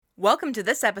Welcome to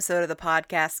this episode of the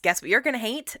podcast. Guess what you're going to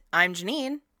hate? I'm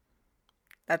Janine.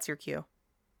 That's your cue.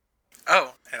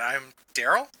 Oh, and I'm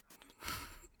Daryl?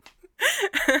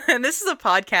 And this is a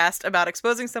podcast about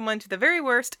exposing someone to the very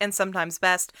worst and sometimes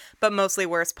best, but mostly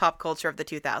worst pop culture of the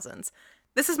 2000s.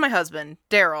 This is my husband,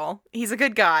 Daryl. He's a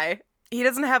good guy. He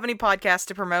doesn't have any podcast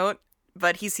to promote,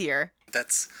 but he's here.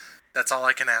 That's all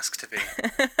I can ask to be.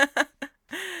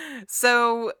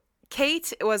 So,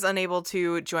 Kate was unable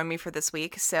to join me for this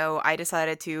week, so I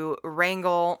decided to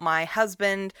wrangle my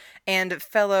husband and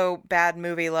fellow bad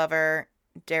movie lover,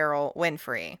 Daryl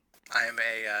Winfrey. I am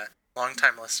a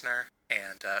long-time listener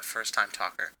and first-time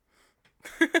talker.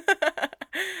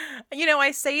 You know,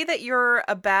 I say that you're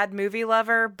a bad movie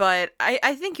lover, but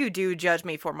I think you do judge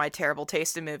me for my terrible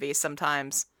taste in movies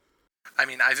sometimes. I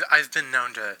mean, I've been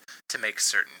known to make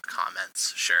certain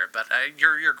comments, sure, but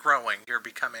you're growing. You're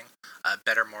becoming a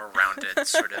better, more rounded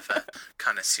sort of a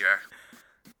connoisseur.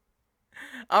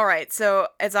 All right, so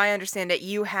as I understand it,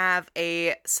 you have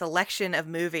a selection of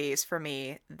movies for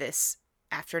me this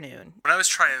afternoon. When I was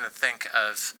trying to think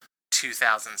of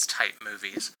 2000s type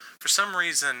movies, for some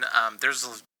reason,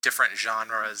 there's different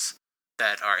genres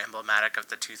that are emblematic of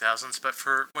the 2000s, but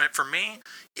for me,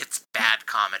 it's bad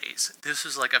comedies. This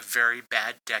was like a very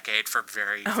bad decade for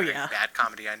very bad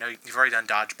comedy. I know you've already done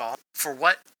Dodgeball. For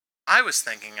what I was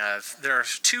thinking of, there are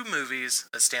two movies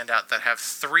that stand out that have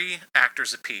three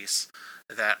actors apiece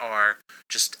that are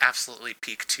just absolutely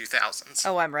peak 2000s.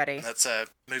 Oh, I'm ready. That's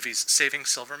movies Saving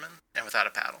Silverman and Without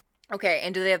a Paddle. Okay,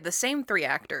 and do they have the same three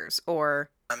actors, or?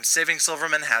 Saving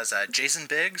Silverman has Jason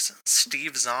Biggs,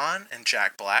 Steve Zahn, and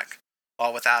Jack Black.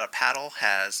 While Without a Paddle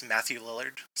has Matthew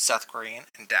Lillard, Seth Green,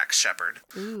 and Dax Shepard.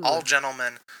 Ooh. All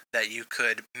gentlemen that you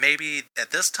could maybe,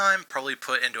 at this time, probably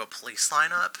put into a police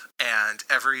lineup, and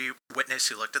every witness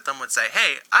who looked at them would say,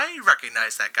 hey, I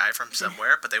recognize that guy from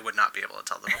somewhere, but they would not be able to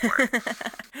tell them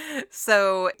apart.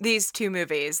 So, these two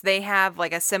movies, they have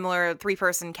like a similar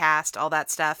three-person cast, all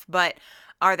that stuff, but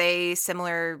are they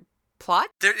similar plot?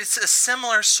 It's a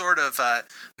similar sort of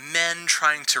men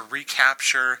trying to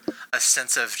recapture a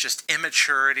sense of just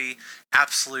immaturity,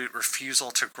 absolute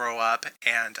refusal to grow up,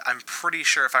 and I'm pretty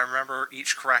sure, if I remember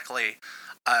each correctly,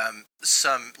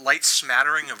 some light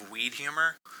smattering of weed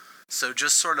humor. So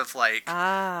just sort of like,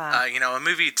 a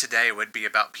movie today would be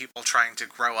about people trying to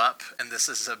grow up, and this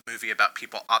is a movie about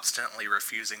people obstinately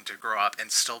refusing to grow up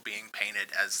and still being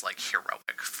painted as, like,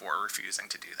 heroic for refusing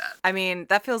to do that. I mean,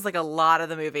 that feels like a lot of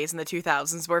the movies in the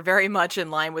 2000s were very much in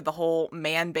line with the whole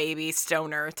man-baby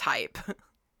stoner type.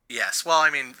 Yes, well, I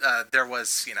mean, there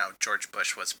was, George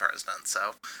Bush was president,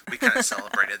 so we kind of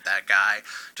celebrated that guy.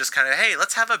 Just kind of, hey,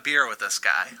 let's have a beer with this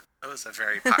guy. It was a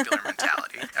very popular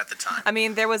mentality at the time. I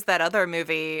mean, there was that other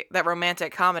movie, that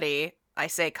romantic comedy. I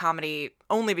say comedy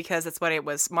only because it's what it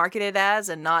was marketed as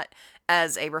and not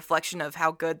as a reflection of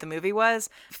how good the movie was.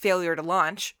 Failure to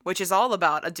Launch, which is all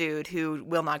about a dude who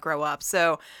will not grow up.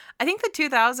 So I think the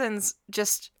 2000s,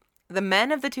 the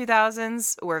men of the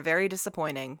 2000s were very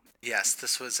disappointing. Yes,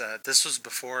 this was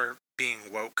before being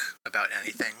woke about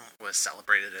anything was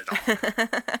celebrated at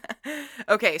all.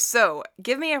 Okay, so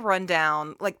give me a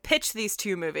rundown. Like, pitch these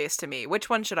two movies to me. Which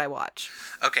one should I watch?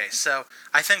 Okay, so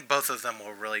I think both of them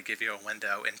will really give you a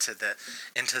window into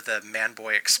the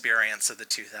man-boy experience of the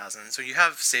 2000s. So you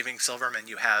have Saving Silverman.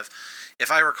 You have,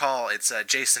 if I recall, it's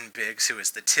Jason Biggs, who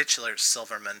is the titular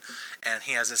Silverman, and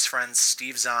he has his friends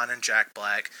Steve Zahn and Jack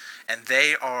Black, and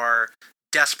they are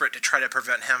desperate to try to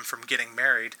prevent him from getting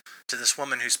married to this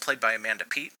woman who's played by Amanda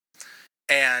Peet.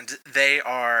 And they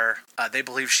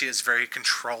believe she is very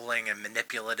controlling and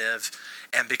manipulative.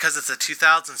 And because it's a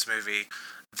 2000s movie,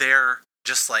 they're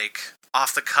just like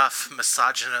off-the-cuff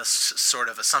misogynist sort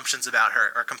of assumptions about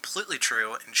her are completely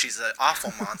true, and she's an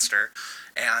awful monster.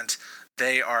 And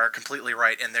they are completely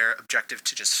right in their objective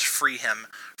to just free him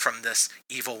from this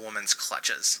evil woman's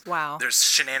clutches. Wow. There's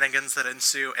shenanigans that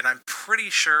ensue, and I'm pretty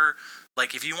sure,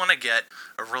 like, if you want to get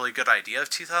a really good idea of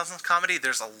 2000s comedy,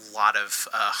 there's a lot of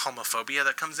homophobia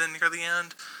that comes in near the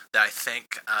end that I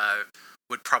think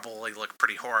would probably look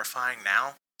pretty horrifying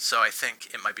now. So I think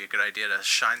it might be a good idea to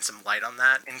shine some light on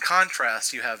that. In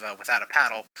contrast, you have Without a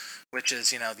Paddle, which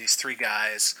is, these three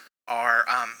guys are,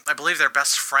 I believe their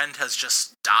best friend has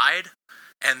just died,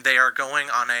 and they are going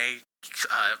on a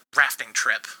rafting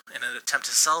trip in an attempt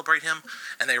to celebrate him,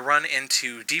 and they run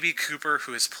into D.B. Cooper,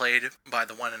 who is played by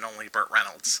the one and only Burt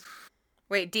Reynolds.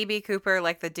 Wait, D.B. Cooper,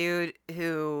 like the dude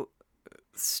who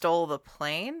stole the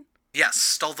plane? Yes,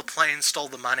 stole the plane, stole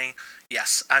the money.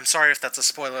 Yes, I'm sorry if that's a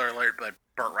spoiler alert, but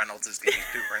Burt Reynolds is D.B.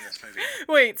 Cooper in this movie.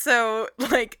 Wait, so,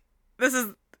 like,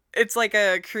 it's like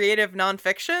a creative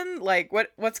nonfiction? Like,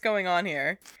 what's going on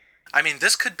here? I mean,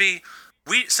 this could be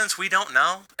since we don't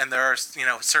know, and there are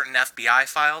certain FBI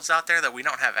files out there that we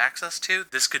don't have access to.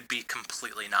 This could be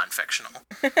completely non-fictional.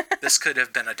 This could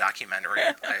have been a documentary,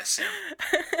 I assume.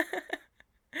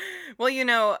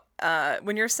 Well,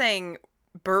 when you're saying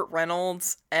Burt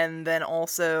Reynolds, and then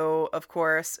also, of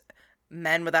course,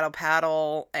 Men Without a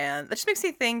Paddle, and that just makes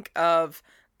me think of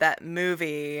that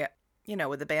movie,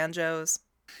 with the banjos.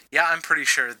 Yeah, I'm pretty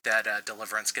sure that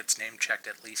Deliverance gets name-checked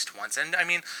at least once. And, I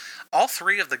mean, all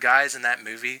three of the guys in that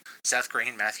movie, Seth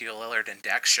Green, Matthew Lillard, and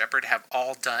Dax Shepard, have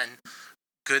all done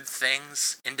good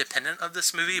things independent of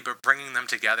this movie, but bringing them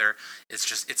together is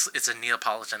just, it's a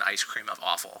Neapolitan ice cream of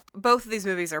awful. Both of these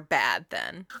movies are bad,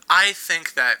 then. I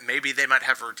think that maybe they might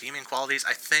have redeeming qualities.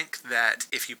 I think that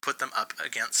if you put them up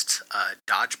against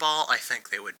Dodgeball, I think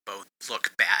they would both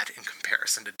look bad in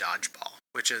comparison to Dodgeball,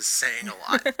 which is saying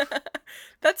a lot.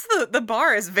 That's the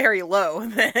bar is very low,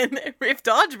 then. If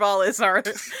Dodgeball is our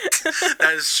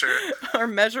that is true. Our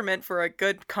measurement for a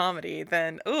good comedy,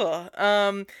 then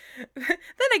then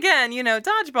again,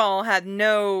 Dodgeball had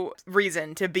no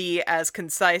reason to be as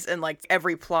concise and like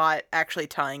every plot actually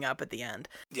tying up at the end.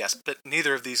 Yes, but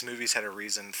neither of these movies had a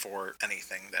reason for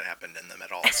anything that happened in them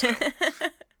at all.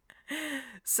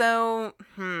 So,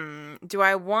 do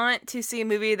I want to see a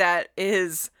movie that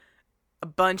is a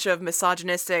bunch of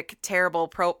misogynistic, terrible,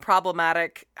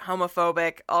 problematic,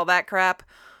 homophobic, all that crap?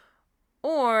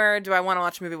 Or do I want to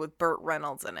watch a movie with Burt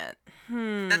Reynolds in it?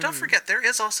 Now, don't forget, there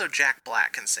is also Jack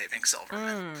Black in Saving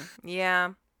Silverman.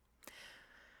 Yeah.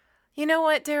 You know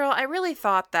what, Daryl? I really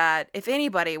thought that if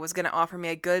anybody was going to offer me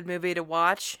a good movie to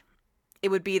watch, it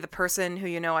would be the person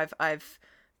who, I've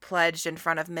pledged in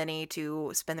front of many to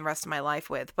spend the rest of my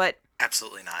life with. But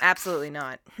absolutely not. Absolutely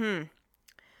not.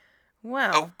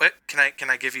 Well. Oh, but can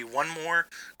I give you one more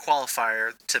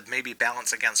qualifier to maybe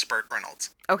balance against Burt Reynolds?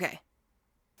 Okay.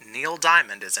 Neil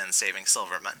Diamond is in Saving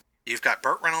Silverman. You've got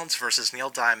Burt Reynolds versus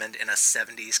Neil Diamond in a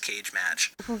 70s cage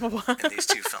match in these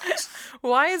two films.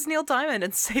 Why is Neil Diamond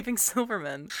in Saving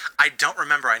Silverman? I don't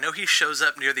remember. I know he shows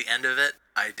up near the end of it.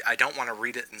 I don't want to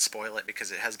read it and spoil it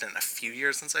because it has been a few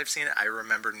years since I've seen it. I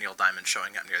remember Neil Diamond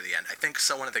showing up near the end. I think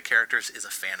one of the characters is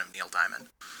a fan of Neil Diamond.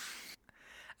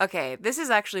 Okay, this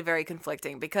is actually very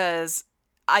conflicting because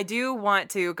I do want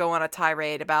to go on a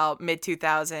tirade about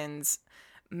mid-2000s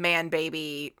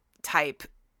man-baby type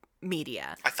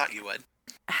media. I thought you would.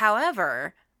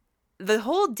 However, the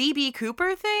whole D.B.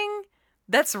 Cooper thing,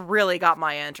 that's really got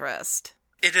my interest.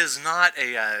 It is not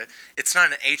it's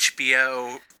not an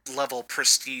HBO level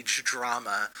prestige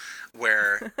drama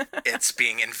where it's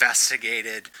being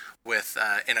investigated with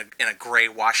in a gray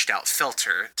washed out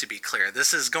filter, to be clear.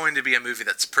 This is going to be a movie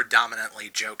that's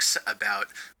predominantly jokes about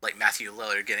like Matthew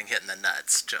Lillard getting hit in the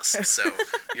nuts, just so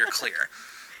you're clear.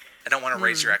 I don't want to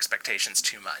raise your expectations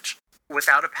too much.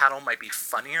 Without a Paddle might be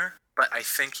funnier, but I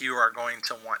think you are going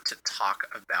to want to talk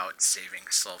about Saving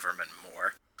Silverman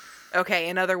more. Okay,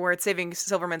 in other words, Saving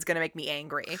Silverman's going to make me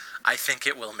angry. I think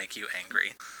it will make you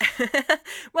angry.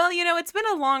 Well, it's been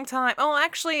a long time. Oh,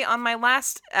 actually, on my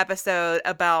last episode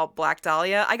about Black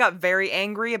Dahlia, I got very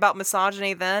angry about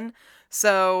misogyny then.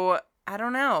 So, I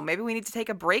don't know. Maybe we need to take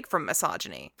a break from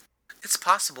misogyny. It's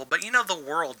possible, but the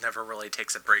world never really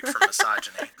takes a break from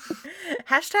misogyny.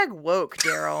 #woke,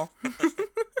 Daryl.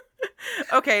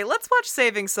 Okay, let's watch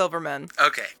Saving Silverman.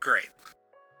 Okay, great.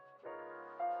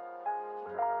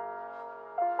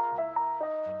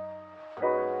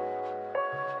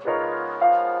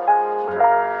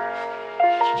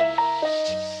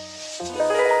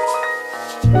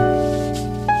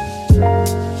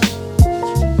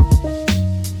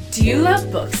 Do you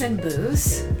love books and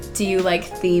booze? Do you like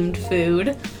themed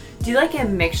food? Do you like a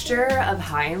mixture of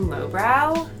high and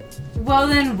lowbrow? Well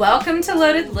then, welcome to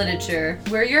Loaded Literature.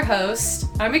 We're your hosts.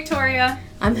 I'm Victoria.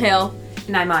 I'm Hale.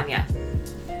 And I'm Anya.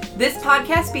 This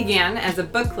podcast began as a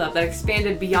book club that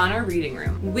expanded beyond our reading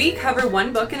room. We cover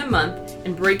one book in a month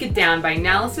and break it down by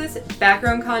analysis,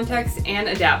 background context, and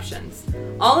adaptions,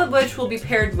 all of which will be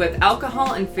paired with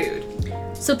alcohol and food.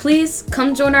 So please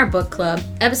come join our book club.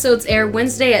 Episodes air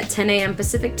Wednesday at 10 a.m.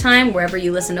 Pacific time, wherever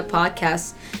you listen to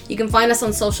podcasts. You can find us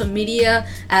on social media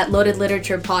at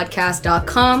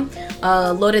loadedliteraturepodcast.com,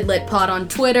 Loaded Lit Pod on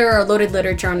Twitter, or Loaded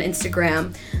Literature on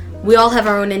Instagram. We all have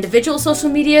our own individual social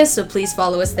media, so please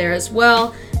follow us there as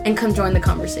well, and come join the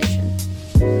conversation.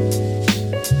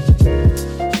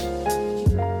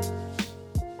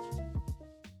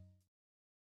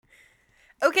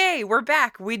 Okay, we're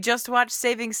back. We just watched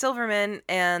Saving Silverman,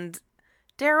 and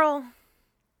Daryl,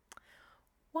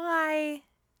 why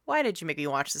did you make me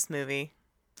watch this movie?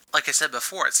 like I said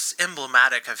before, it's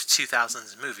emblematic of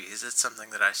 2000s movies. It's something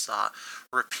that I saw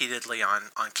repeatedly on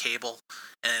cable,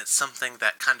 and it's something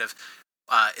that kind of,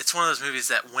 it's one of those movies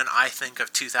that when I think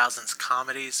of 2000s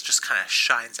comedies, just kind of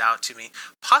shines out to me,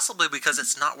 possibly because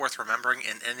it's not worth remembering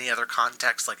in any other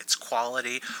context, like its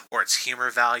quality, or its humor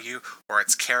value, or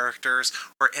its characters,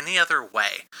 or any other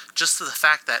way. Just the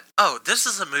fact that, oh, this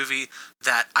is a movie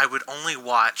that I would only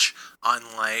watch on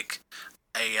like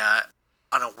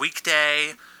on a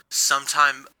weekday,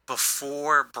 sometime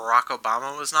before Barack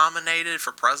Obama was nominated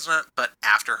for president, but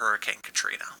after Hurricane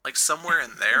Katrina. Like, somewhere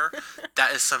in there,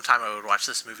 that is sometime I would watch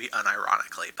this movie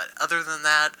unironically. But other than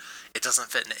that, it doesn't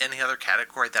fit into any other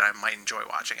category that I might enjoy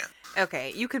watching it.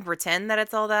 Okay, you can pretend that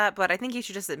it's all that, but I think you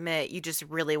should just admit you just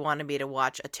really wanted me to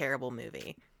watch a terrible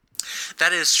movie.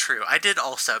 That is true. I did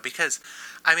also, because,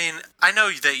 I mean, I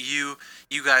know that you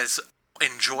guys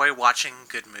enjoy watching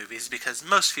good movies, because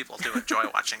most people do enjoy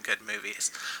watching good movies.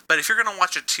 But if you're going to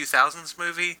watch a 2000s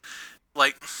movie,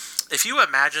 like, if you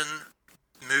imagine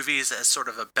movies as sort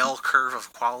of a bell curve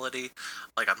of quality,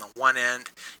 like on the one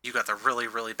end, you got the really,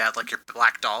 really bad, like your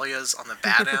Black Dahlias on the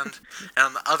bad end, and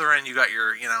on the other end, you got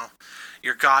your, you know,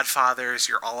 your Godfathers,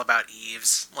 your All About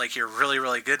Eves, like your really,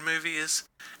 really good movies,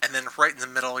 and then right in the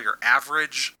middle, your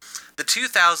average. The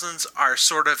 2000s are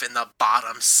sort of in the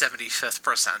bottom 75th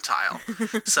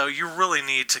percentile, so you really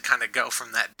need to kind of go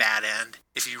from that bad end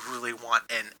if you really want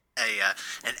an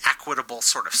equitable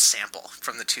sort of sample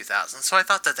from the 2000s. So I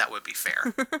thought that would be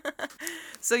fair.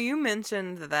 So you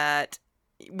mentioned that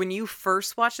when you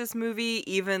first watched this movie,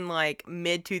 even like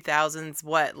mid 2000s,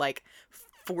 what, like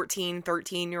 14,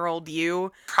 13-year-old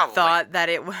you Probably thought that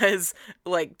it was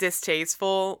like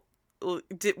distasteful.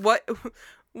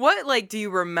 What like do you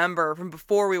remember from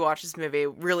before we watched this movie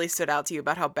really stood out to you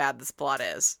about how bad this plot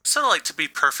is? So, like, to be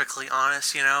perfectly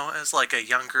honest, you know, as like a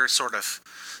younger sort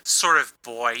of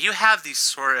boy, you have these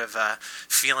sort of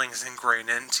feelings ingrained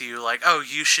into you, like, oh,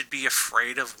 you should be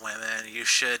afraid of women, you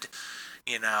should,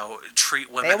 you know, treat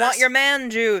women. They want your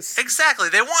man juice. Exactly,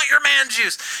 they want your man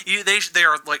juice. They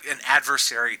are like an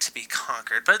adversary to be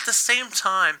conquered, but at the same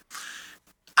time,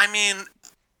 I mean,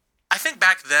 I think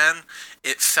back then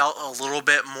it felt a little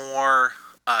bit more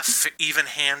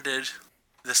even-handed,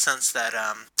 the sense that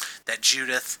that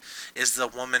Judith is the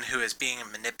woman who is being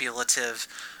manipulative,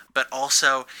 but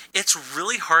also it's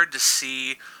really hard to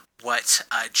see what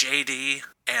JD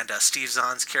and Steve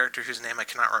Zahn's character, whose name I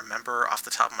cannot remember off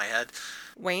the top of my head.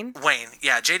 Wayne,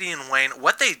 yeah, JD and Wayne,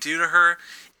 what they do to her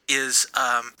is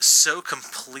so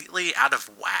completely out of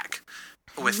whack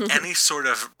with any sort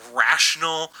of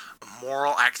rational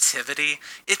moral activity.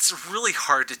 It's really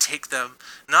hard to take them,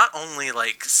 not only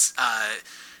like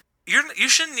you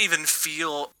shouldn't even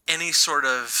feel any sort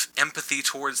of empathy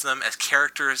towards them as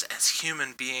characters, as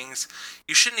human beings.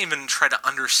 You shouldn't even try to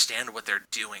understand what they're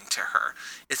doing to her.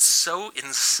 It's so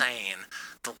insane,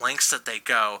 the lengths that they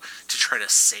go to try to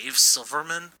save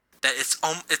Silverman, that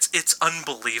it's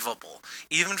unbelievable,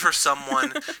 even for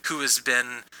someone who has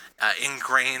been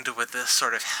ingrained with this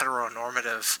sort of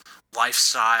heteronormative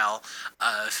lifestyle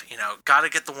of, you know, gotta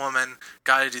get the woman,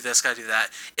 gotta do this, gotta do that.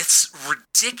 It's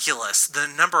ridiculous, the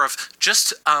number of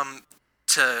just from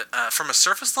a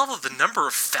surface level, the number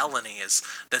of felonies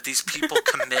that these people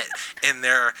commit in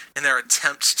their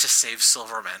attempt to save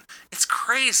Silverman. It's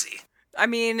crazy. I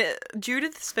mean,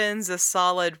 Judith spends a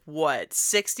solid,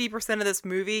 60% of this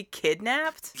movie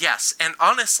kidnapped? Yes, and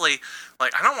honestly,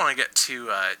 like, I don't want to get too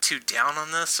down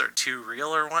on this or too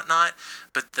real or whatnot,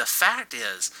 but the fact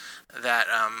is that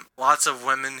lots of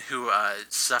women who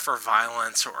suffer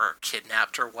violence or are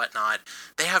kidnapped or whatnot,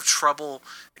 they have trouble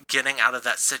getting out of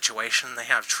that situation. They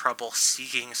have trouble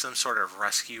seeking some sort of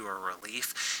rescue or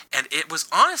relief, and it was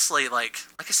honestly, like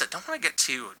I said, don't want to get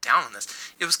too down on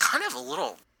this. It was kind of a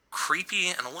little creepy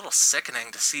and a little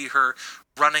sickening to see her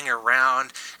running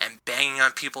around and banging on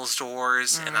people's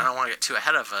doors. And I don't want to get too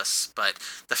ahead of us, but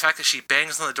the fact that she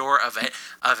bangs on the door of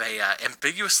a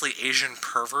ambiguously Asian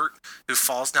pervert who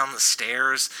falls down the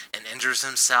stairs and injures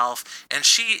himself, and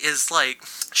she is like,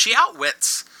 she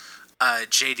outwits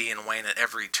JD and Wayne at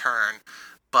every turn,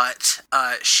 but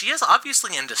she is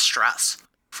obviously in distress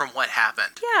from what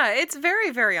happened. Yeah, it's very,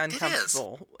 very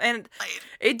uncomfortable. And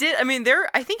it did, I mean,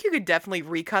 I think you could definitely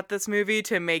recut this movie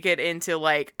to make it into,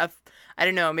 like, I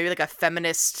don't know, maybe like a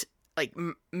feminist, like,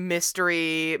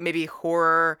 mystery, maybe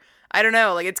horror. I don't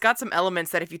know, like, it's got some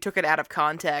elements that if you took it out of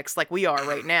context, like we are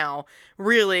right now,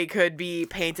 really could be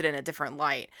painted in a different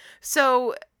light.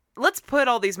 So let's put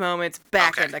all these moments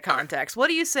back into context. What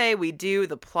do you say we do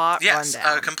the plot rundown?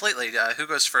 Yes, completely. Who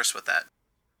goes first with that?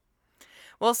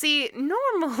 Well, see,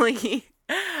 normally,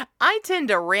 I tend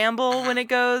to ramble when it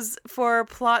goes for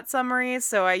plot summaries,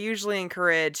 so I usually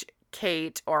encourage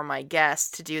Kate or my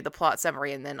guest to do the plot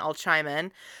summary and then I'll chime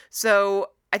in. So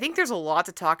I think there's a lot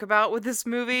to talk about with this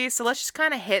movie, so let's just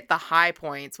kind of hit the high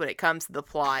points when it comes to the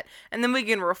plot, and then we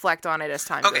can reflect on it as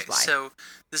time goes by. Okay, so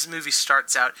this movie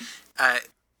starts out...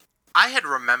 I had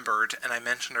remembered, and I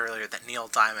mentioned earlier, that Neil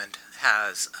Diamond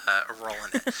has a role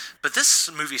in it. But this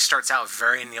movie starts out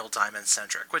very Neil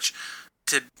Diamond-centric, which,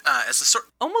 as a sort...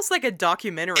 Almost like a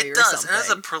documentary It or does, something. and as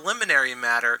a preliminary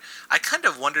matter, I kind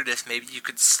of wondered if maybe you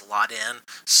could slot in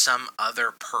some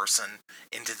other person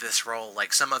into this role,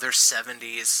 like some other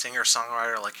 70s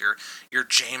singer-songwriter, like your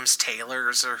James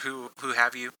Taylors or who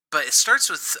have you. But it starts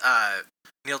with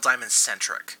Neil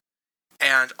Diamond-centric.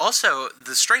 And also,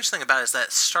 the strange thing about it is that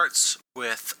it starts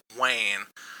with Wayne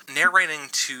narrating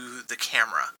to the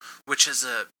camera, which is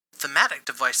a thematic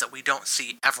device that we don't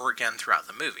see ever again throughout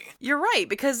the movie. You're right,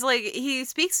 because like he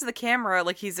speaks to the camera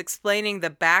like he's explaining the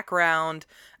background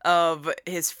of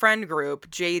his friend group,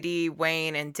 JD,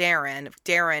 Wayne, and Darren.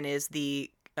 Darren is the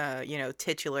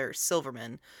titular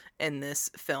Silverman in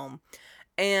this film.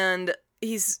 And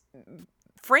he's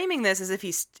framing this as if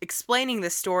he's explaining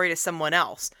this story to someone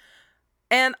else.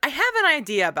 And I have an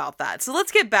idea about that. So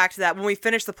let's get back to that when we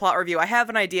finish the plot review. I have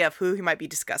an idea of who he might be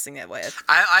discussing it with.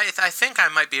 I think I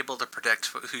might be able to predict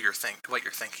what you're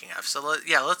thinking of. So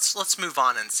let's move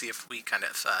on and see if we kind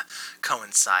of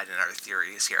coincide in our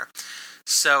theories here.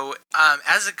 So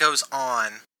as it goes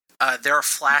on, there are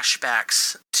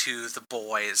flashbacks to the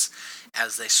boys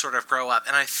as they sort of grow up.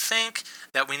 And I think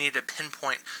that we need to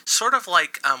pinpoint, sort of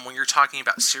like when you're talking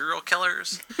about serial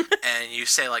killers, and you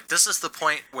say, like, this is the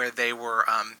point where they were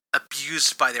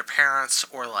abused by their parents,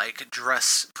 or, like,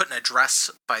 put in a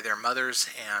dress by their mothers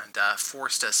and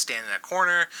forced to stand in a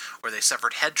corner, or they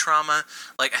suffered head trauma.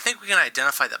 Like, I think we can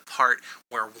identify the part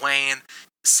where Wayne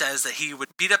says that he would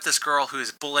beat up this girl who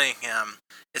is bullying him.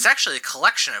 It's actually a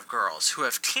collection of girls who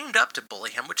have teamed up to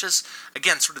bully him, which is,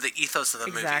 again, sort of the ethos of the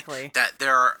movie. That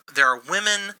there are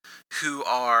women who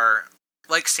are,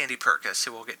 like Sandy Purkis,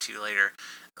 who we'll get to later,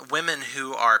 women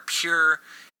who are pure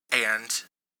and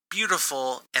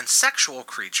beautiful and sexual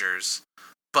creatures,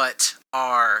 but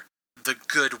are the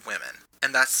good women.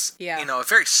 And that's, a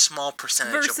very small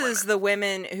percentage of women. Versus the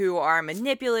women who are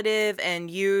manipulative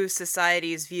and use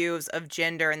society's views of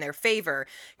gender in their favor.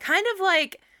 Kind of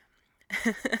like...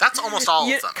 That's almost all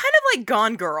of them. Kind of like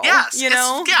Gone Girl, yes, you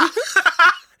know? Yeah.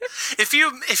 If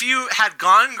you had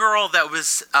Gone Girl that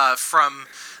was from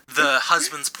the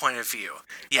husband's point of view,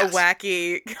 yes. A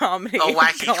wacky comedy. A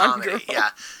wacky Gone comedy, Girl. yeah.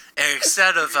 And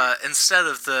instead of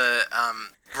the...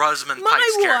 Rosamund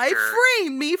Pike's My character. wife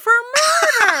framed me for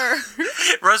murder.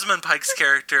 Rosamund Pike's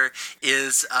character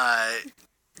is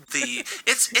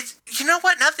it's you know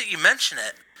what? Now that you mention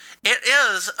it, it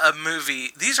is a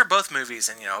movie. These are both movies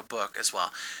and a book as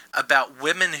well about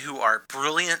women who are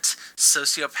brilliant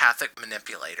sociopathic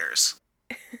manipulators.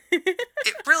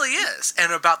 It really is,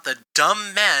 and about the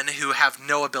dumb men who have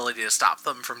no ability to stop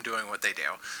them from doing what they do.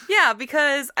 Yeah,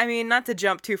 because, I mean, not to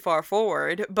jump too far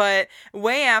forward, but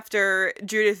way after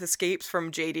Judith escapes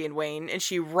from JD and Wayne and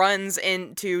she runs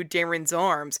into Darren's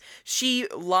arms, she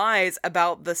lies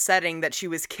about the setting that she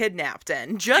was kidnapped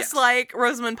in, just like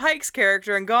Rosamund Pike's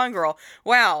character in Gone Girl.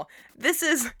 Wow, this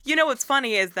is, what's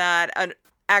funny is that...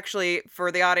 Actually,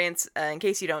 for the audience, in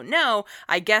case you don't know,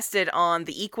 I guested on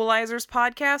the Equalizers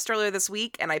podcast earlier this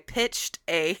week, and I pitched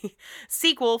a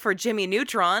sequel for Jimmy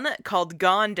Neutron called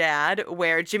Gone Dad,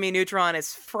 where Jimmy Neutron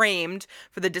is framed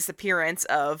for the disappearance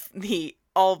of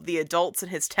all of the adults in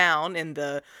his town in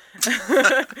the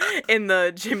in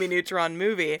the Jimmy Neutron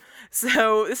movie.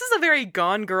 So this is a very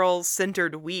Gone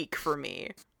Girl-centered week for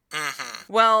me.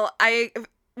 Mm-hmm. Well, I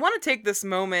want to take this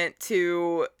moment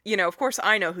to, of course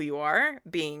I know who you are,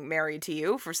 being married to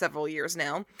you for several years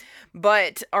now,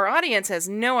 but our audience has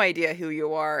no idea who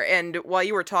you are, and while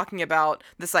you were talking about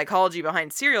the psychology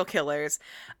behind serial killers,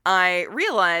 I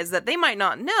realized that they might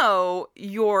not know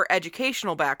your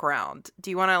educational background. Do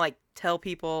you want to, tell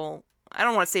people, I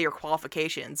don't want to say your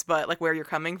qualifications, but, where you're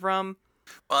coming from?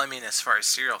 Well, I mean, as far as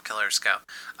serial killers go,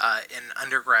 in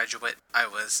undergraduate, I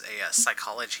was a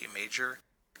psychology major,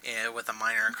 with a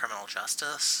minor in criminal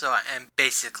justice, so I'm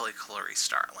basically Clarice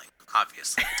Starling,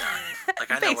 obviously.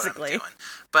 I know what I'm doing.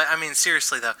 But I mean,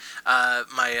 seriously though,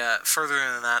 further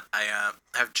than that,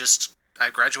 I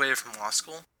graduated from law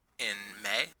school in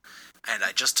May, and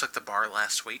I just took the bar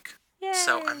last week. Yay.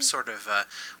 So I'm sort of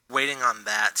waiting on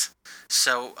that.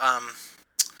 So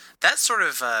that sort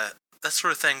of that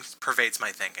sort of thing pervades my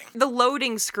thinking. The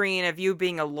loading screen of you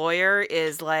being a lawyer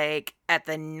is like at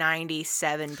the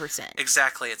 97%.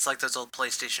 Exactly. It's like those old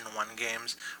PlayStation 1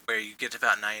 games where you get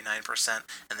about 99%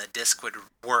 and the disc would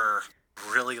whir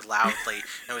really loudly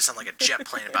and it would sound like a jet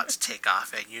plane about to take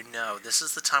off, and you know this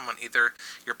is the time when either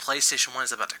your PlayStation 1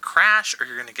 is about to crash or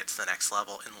you're going to get to the next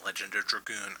level in Legend of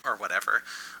Dragoon or whatever.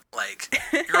 Like,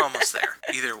 you're almost there.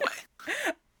 Either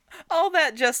way. All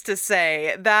that just to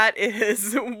say, that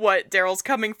is what Daryl's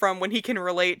coming from when he can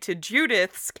relate to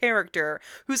Judith's character,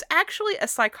 who's actually a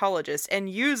psychologist and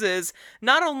uses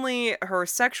not only her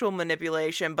sexual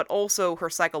manipulation, but also her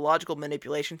psychological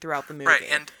manipulation throughout the movie. Right,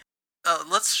 and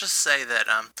let's just say that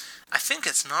I think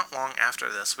it's not long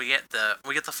after this we get the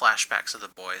flashbacks of the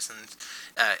boys, and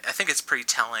I think it's pretty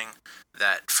telling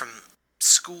that from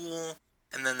school,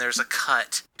 and then there's a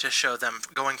cut to show them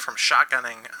going from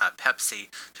shotgunning Pepsi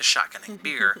to shotgunning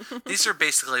beer. These are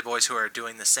basically boys who are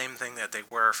doing the same thing that they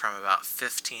were from about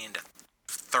 15 to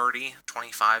 30,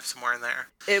 25, somewhere in there.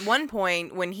 At one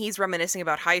point, when he's reminiscing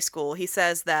about high school, he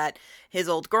says that his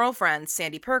old girlfriend,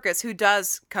 Sandy Purkis, who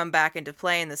does come back into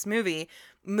play in this movie,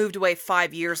 moved away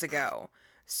 5 years ago.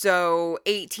 So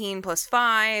 18 plus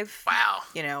 5,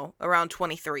 wow, around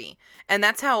 23. And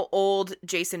that's how old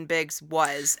Jason Biggs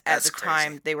was at the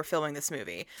time they were filming this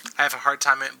movie. I have a hard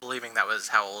time believing that was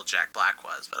how old Jack Black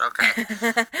was, but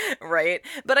okay. Right.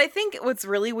 But I think what's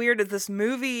really weird is this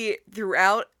movie,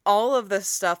 throughout all of the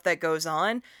stuff that goes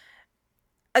on,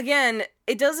 again,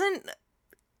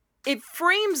 it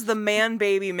frames the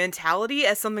man-baby mentality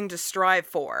as something to strive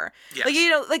for. Yes.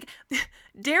 Like,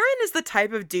 Darren is the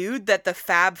type of dude that the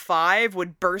Fab Five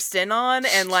would burst in on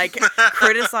and,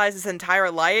 criticize his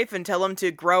entire life and tell him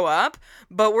to grow up,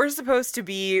 but we're supposed to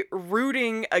be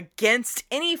rooting against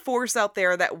any force out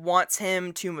there that wants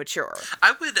him to mature.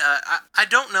 I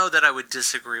don't know that I would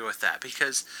disagree with that,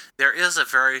 because there is a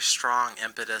very strong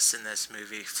impetus in this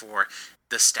movie for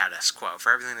the status quo,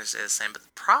 for everything to stay the same. But the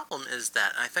problem is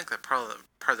that, and I think that part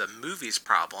of the movie's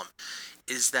problem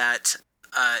is that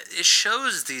it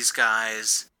shows these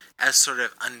guys as sort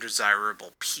of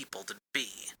undesirable people to be.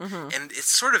 Mm-hmm. And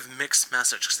it's sort of mixed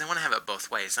message, because they want to have it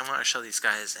both ways. They want to show these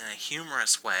guys in a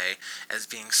humorous way as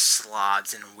being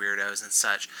slobs and weirdos and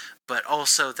such, but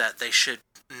also that they should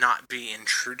not be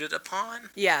intruded upon.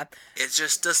 Yeah. It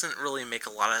just doesn't really make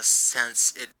a lot of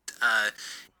sense.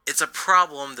 It's a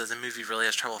problem that the movie really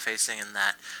has trouble facing, in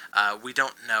that we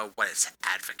don't know what it's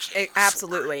advocating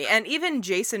Absolutely. for. And even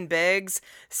Jason Biggs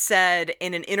said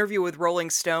in an interview with Rolling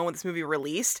Stone when this movie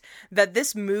released that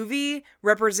this movie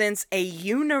represents a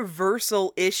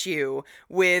universal issue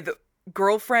with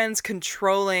girlfriends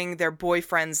controlling their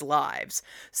boyfriends' lives.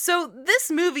 So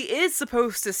this movie is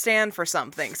supposed to stand for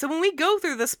something. So when we go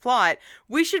through this plot,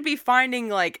 we should be finding,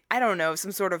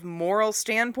 some sort of moral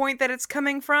standpoint that it's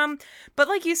coming from. But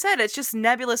like you said, it's just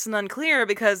nebulous and unclear,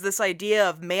 because this idea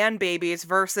of man babies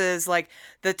versus,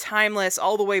 the timeless,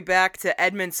 all the way back to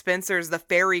Edmund Spenser's The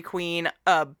Fairy Queen,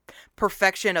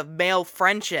 perfection of male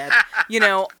friendship,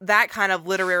 that kind of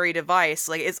literary device,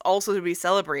 it's also to be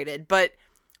celebrated. But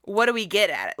what do we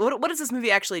get at it? What does this movie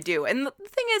actually do? And the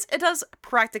thing is, it does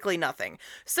practically nothing.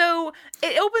 So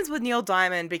it opens with Neil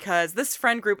Diamond, because this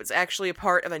friend group is actually a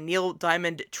part of a Neil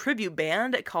Diamond tribute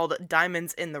band called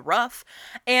Diamonds in the Rough.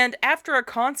 And after a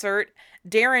concert,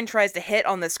 Darren tries to hit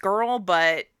on this girl,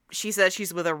 but she says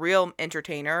she's with a real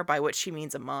entertainer, by which she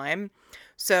means a mime.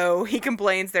 So he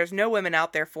complains there's no women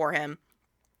out there for him,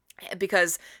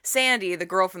 because Sandy, the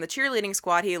girl from the cheerleading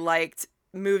squad he liked,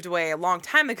 moved away a long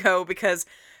time ago because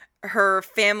her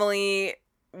family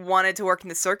wanted to work in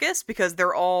the circus, because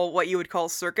they're all what you would call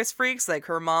circus freaks. Like,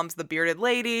 her mom's the bearded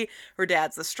lady, her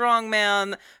dad's the strong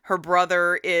man, her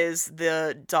brother is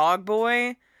the dog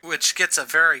boy. Which gets a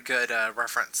very good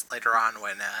reference later on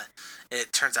when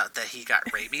it turns out that he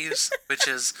got rabies, which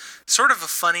is sort of a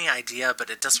funny idea,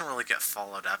 but it doesn't really get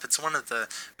followed up. It's one of the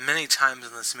many times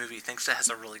in this movie thinks it has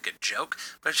a really good joke,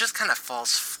 but it just kind of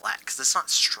falls flat because it's not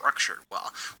structured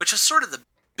well, which is sort of the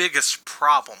biggest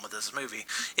problem with this movie.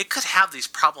 It could have these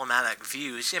problematic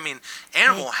views. I mean,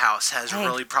 Animal House has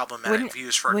really problematic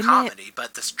views for a comedy,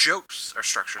 but the jokes are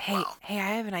structured well. Hey,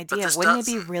 I have an idea. Wouldn't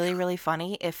it be really, really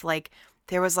funny if,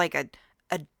 there was, a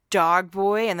dog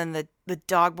boy, and then the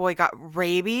dog boy got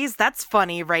rabies? That's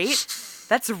funny, right?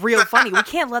 That's real funny. We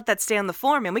can't let that stay on the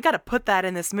floor, man. We got to put that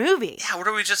in this movie. Yeah, what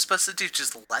are we just supposed to do?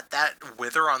 Just let that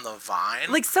wither on the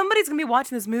vine? Somebody's going to be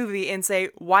watching this movie and say,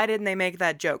 why didn't they make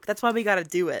that joke? That's why we got to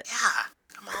do it. Yeah.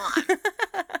 Come on.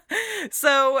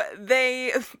 So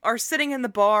they are sitting in the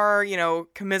bar,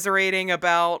 commiserating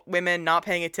about women not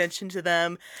paying attention to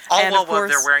them. All and while of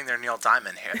course, they're wearing their Neil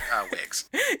Diamond hair wigs.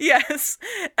 yes,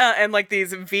 and like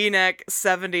these V-neck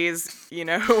 70s,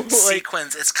 like,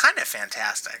 Sequins. It's kind of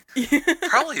fantastic.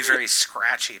 Probably very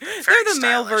scratchy, but very they're the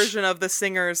male stylish. version of the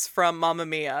singers from Mamma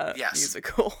Mia Yes.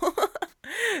 musical.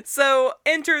 So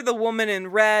enter the woman in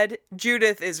red.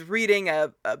 Judith is reading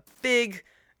a big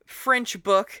French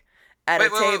book at a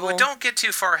table. Wait, don't get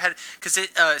too far ahead, because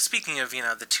speaking of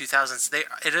the 2000s,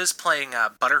 it is playing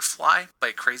Butterfly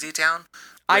by Crazy Town.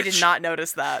 I did not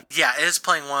notice that. Yeah, it is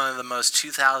playing one of the most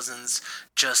 2000s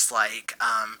just like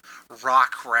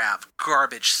rock rap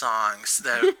garbage songs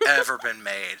that have ever been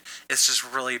made. It's just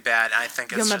really bad. I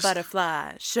think it's You're my just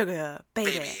butterfly, sugar,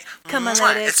 baby. baby. Come on,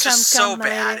 Mwah. lady, It's come, just so come,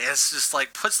 bad. lady. It's just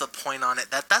like puts the point on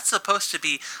it that that's supposed to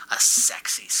be a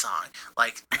sexy song.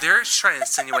 Like they're trying to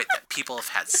insinuate that people have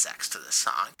had sex to this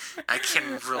song. I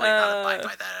can really not abide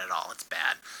by that at all. It's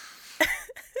bad.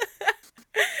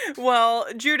 Well,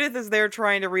 Judith is there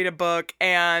trying to read a book,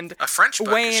 and A French book,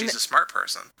 'cause Wayne, she's a smart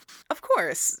person. of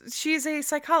course, she's a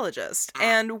psychologist,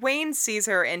 and Wayne sees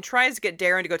her and tries to get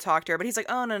Darren to go talk to her, but he's like,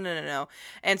 oh, no.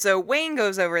 And so Wayne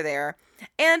goes over there,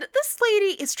 and this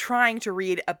lady is trying to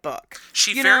read a book.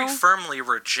 She you very know? firmly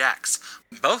rejects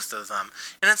both of them.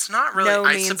 And it's not really... No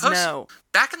I means suppose, no.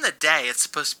 Back in the day, it's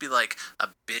supposed to be like a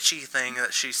bitchy thing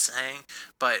that she's saying.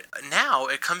 But now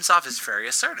it comes off as very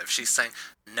assertive. She's saying,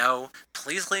 no,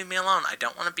 please leave me alone. I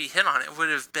don't want to be hit on. It would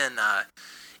have been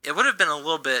a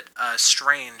little bit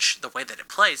strange the way that it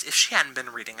plays if she hadn't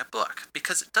been reading a book,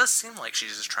 because it does seem like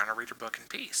she's just trying to read her book in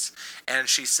peace. And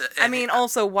she said, I mean,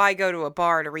 also, why go to a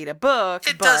bar to read a book?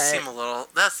 it does seem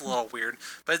that's a little weird,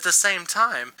 but at the same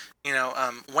time,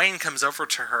 Wayne comes over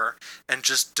to her and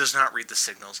just does not read the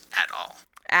signals at all.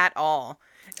 At all.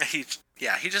 He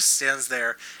just stands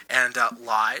there and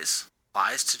lies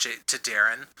to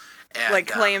Darren, and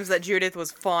Claims that Judith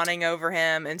was fawning over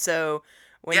him, and so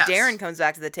when Yes. Darren comes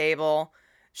back to the table,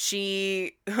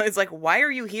 she is like, why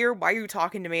are you here? Why are you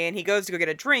talking to me? And he goes to go get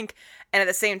a drink, and at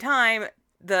the same time,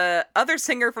 the other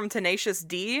singer from Tenacious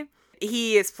D,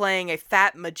 he is playing a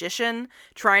fat magician,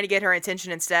 trying to get her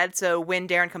attention instead. So when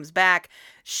Darren comes back,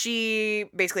 she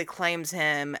basically claims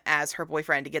him as her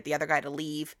boyfriend to get the other guy to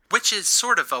leave. which is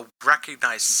sort of a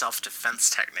recognized self-defense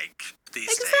technique these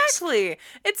days. Exactly.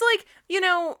 It's like,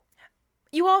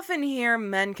 you often hear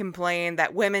men complain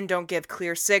that women don't give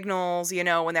clear signals,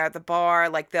 when they're at the bar,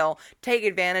 like they'll take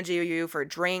advantage of you for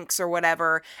drinks or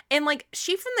whatever. And like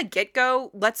she from the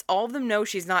get-go lets all of them know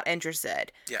she's not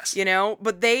interested. Yes.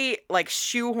 But they like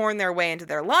shoehorn their way into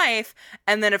their life,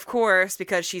 and then of course,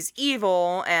 because she's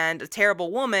evil and a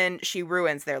terrible woman, she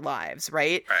ruins their lives,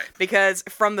 right? Right. Because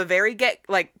from the very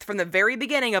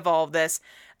beginning of all of this,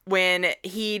 when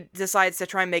he decides to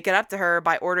try and make it up to her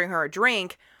by ordering her a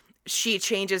drink, she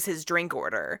changes his drink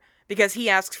order because he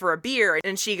asks for a beer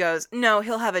and she goes, no,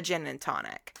 he'll have a gin and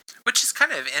tonic. Which is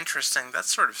kind of interesting.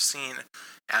 That's sort of seen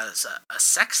as a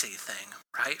sexy thing,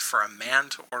 right? For a man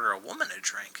to order a woman a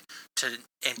drink, to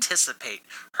anticipate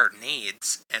her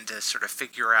needs and to sort of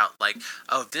figure out, like,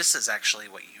 oh, this is actually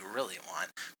what you really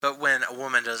want. But when a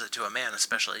woman does it to a man,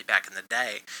 especially back in the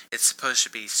day, it's supposed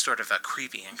to be sort of a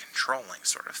creepy and controlling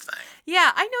sort of thing.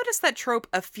 Yeah, I noticed that trope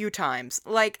a few times.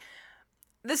 Like,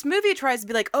 this movie tries to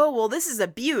be like, oh, well, this is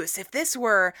abuse. If this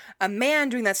were a man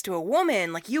doing this to a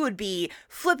woman, like, you would be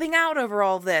flipping out over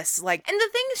all this. Like, and the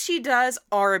things she does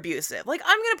are abusive. Like,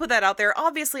 I'm gonna put that out there.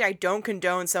 Obviously, I don't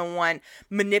condone someone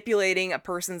manipulating a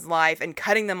person's life and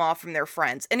cutting them off from their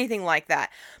friends, anything like that.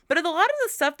 But a lot of the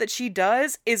stuff that she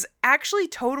does is actually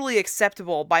totally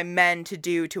acceptable by men to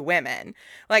do to women.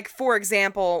 Like, for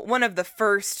example, one of the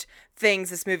first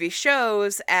things this movie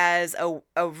shows as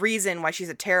a reason why she's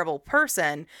a terrible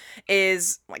person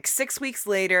is like 6 weeks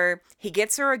later, he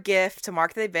gets her a gift to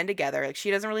mark that they've been together. Like, she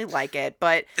doesn't really like it,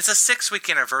 but It's a 6-week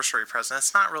anniversary present.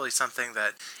 It's not really something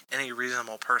that any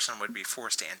reasonable person would be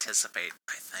forced to anticipate,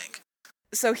 I think.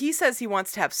 so he says he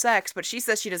wants to have sex, but she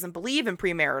says she doesn't believe in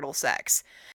premarital sex.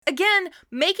 Again,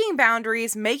 making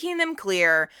boundaries, making them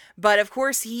clear, but of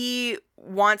course he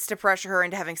wants to pressure her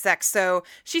into having sex. So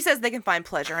she says they can find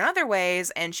pleasure in other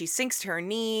ways, and she sinks to her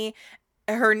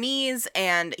knees,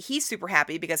 and he's super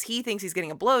happy because he thinks he's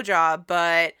getting a blowjob,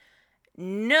 but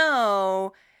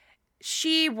no,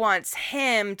 she wants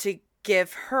him to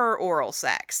give her oral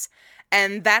sex.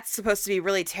 And that's supposed to be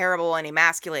really terrible and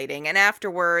emasculating. And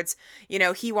afterwards,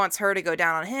 he wants her to go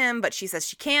down on him, but she says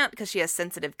she can't because she has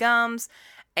sensitive gums.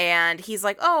 And he's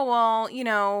like, oh,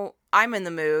 well, I'm in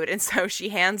the mood. And so she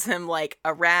hands him like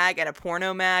a rag and a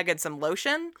porno mag and some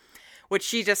lotion, which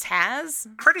she just has.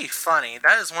 Pretty funny.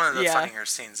 That is one of the Yeah. funnier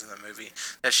scenes in the movie,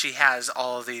 that she has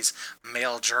all of these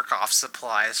male jerk-off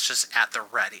supplies just at the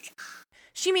ready.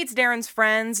 She meets Darren's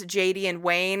friends, JD and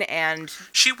Wayne, and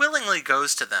She willingly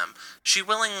goes to them. She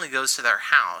willingly goes to their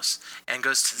house and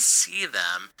goes to see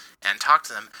them and talk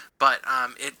to them. But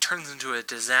it turns into a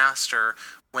disaster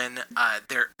when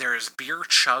there is beer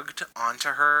chugged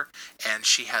onto her, and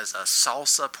she has a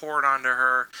salsa poured onto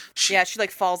her. She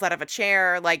like falls out of a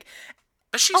chair. Like,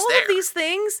 But she's all there. of these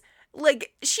things,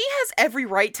 like, she has every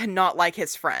right to not like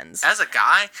his friends. As a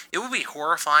guy, it would be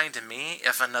horrifying to me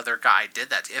if another guy did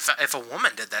that. If a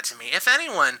woman did that to me. If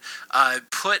anyone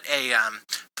put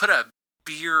a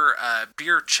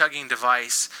beer chugging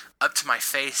device up to my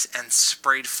face and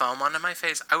sprayed foam onto my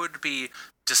face, I would be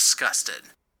disgusted,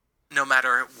 no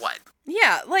matter what.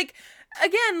 Yeah, like,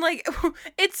 again, like,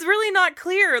 it's really not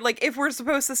clear, like, if we're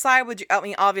supposed to side with, I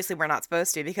mean, obviously we're not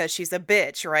supposed to because she's a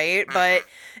bitch, right? But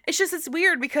it's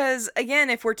weird because, again,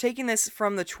 if we're taking this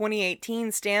from the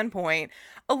 2018 standpoint,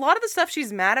 a lot of the stuff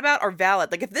she's mad about are valid.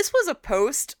 Like, if this was a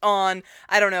post on,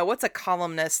 I don't know, what's a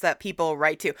columnist that people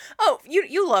write to? Oh,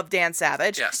 you love Dan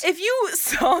Savage. Yes.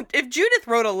 If Judith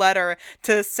wrote a letter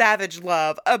to Savage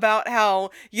Love about how,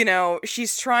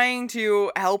 she's trying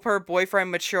to help her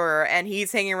boyfriend mature and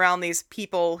he's hanging around these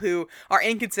people who are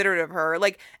inconsiderate of her,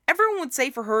 like, everyone would say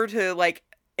for her to, like,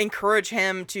 encourage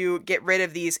him to get rid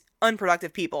of these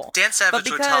unproductive people. Dan Savage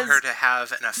would tell her to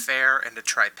have an affair and to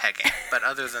try pegging. But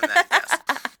other than that, yes.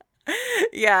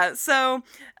 Yeah, so,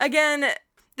 again,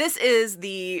 this is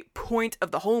the point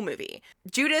of the whole movie.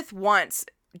 Judith wants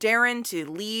Darren to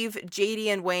leave JD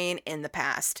and Wayne in the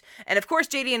past. And of course,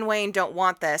 JD and Wayne don't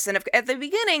want this. And at the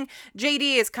beginning,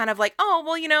 JD is kind of like, oh,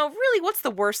 well, really, what's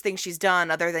the worst thing she's done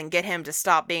other than get him to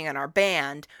stop being in our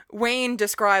band? Wayne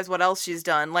describes what else she's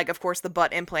done, like, of course, the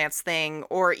butt implants thing,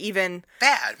 or even...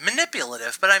 Bad,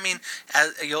 manipulative, but I mean,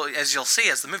 as you'll see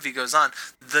as the movie goes on,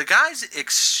 the guys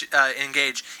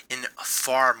engage in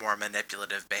far more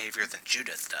manipulative behavior than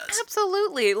Judith does.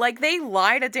 Absolutely. Like, they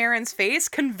lie to Darren's face,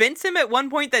 convince him at one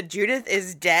point that Judith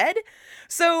is dead.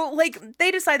 So, like, they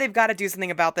decide they've got to do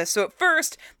something about this. So at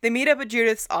first, they meet up at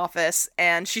Judith's office,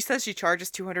 and she says she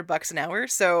charges $200 an hour.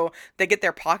 So they get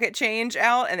their pocket change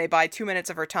out, and they buy 2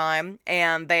 minutes of her time,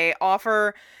 and they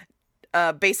offer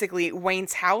basically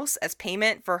Wayne's house as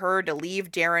payment for her to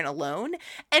leave Darren alone.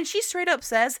 And she straight up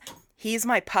says, he's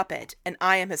my puppet, and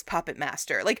I am his puppet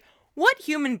master. Like, what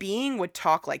human being would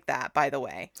talk like that, by the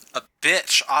way? A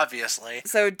bitch, obviously.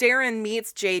 So Darren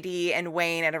meets JD and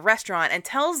Wayne at a restaurant and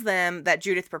tells them that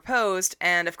Judith proposed,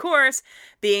 and of course,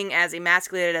 being as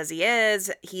emasculated as he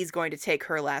is, he's going to take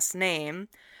her last name.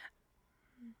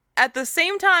 At the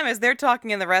same time as they're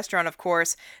talking in the restaurant, of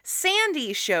course,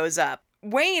 Sandy shows up.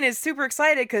 Wayne is super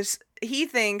excited because he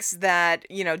thinks that,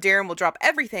 Darren will drop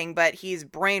everything, but he's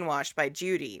brainwashed by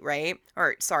Judith.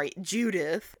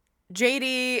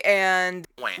 JD and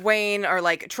Wayne are,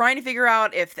 like, trying to figure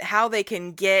out how they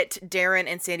can get Darren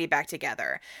and Sandy back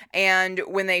together. And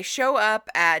when they show up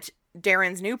at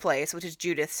Darren's new place, which is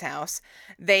Judith's house,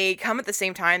 they come at the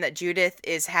same time that Judith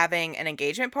is having an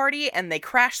engagement party, and they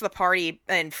crash the party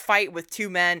and fight with two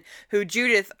men who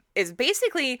Judith is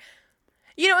basically...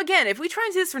 again, if we try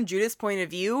and see this from Judith's point of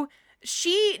view,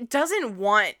 she doesn't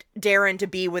want Darren to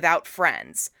be without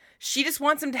friends. She just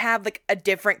wants him to have, like, a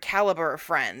different caliber of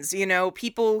friends,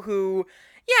 people who,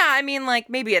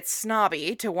 maybe it's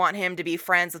snobby to want him to be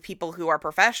friends with people who are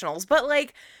professionals, but,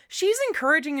 like, she's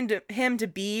encouraging him to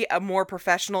be a more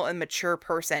professional and mature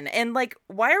person, and, like,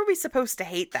 why are we supposed to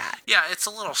hate that? Yeah, it's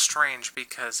a little strange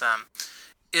because,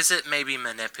 is it maybe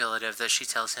manipulative that she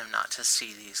tells him not to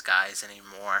see these guys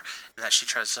anymore, and that she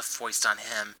tries to foist on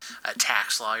him a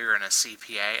tax lawyer and a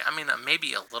CPA? I mean,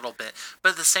 maybe a little bit,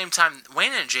 but at the same time,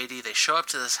 Wayne and JD, they show up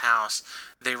to this house,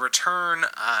 they return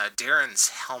Darren's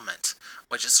helmet,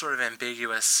 which is sort of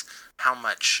ambiguous how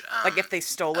much... like if they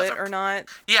stole it or not?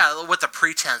 Yeah, what the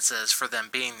pretense is for them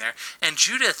being there. And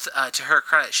Judith, to her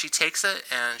credit, she takes it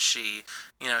and she...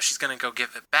 she's going to go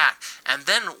give it back. And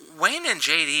then Wayne and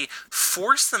JD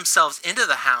force themselves into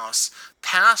the house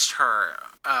past her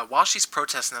while she's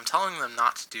protesting them, telling them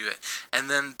not to do it. And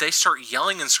then they start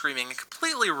yelling and screaming and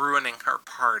completely ruining her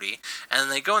party. And then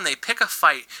they go and they pick a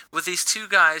fight with these two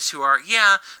guys who are,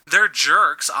 they're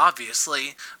jerks,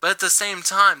 obviously. But at the same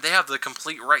time, they have the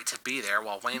complete right to be there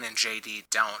while Wayne and JD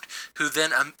don't. Who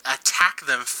then attack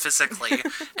them physically.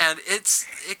 And it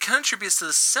contributes to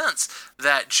the sense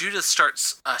that Judith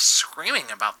starts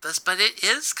screaming about this, but it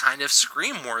is kind of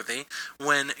scream-worthy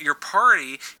when your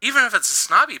party, even if it's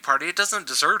snobby party. It doesn't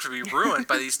deserve to be ruined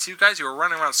by these two guys who are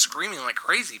running around screaming like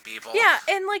crazy people. Yeah,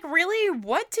 and like really,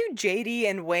 what do JD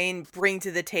and Wayne bring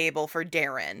to the table for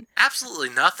Darren? Absolutely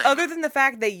nothing. Other than the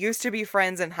fact they used to be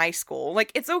friends in high school.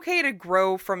 Like, it's okay to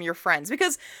grow from your friends.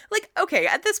 Because, like, okay,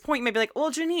 at this point, maybe like,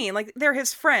 well, Janine, like, they're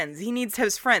his friends. He needs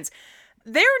his friends.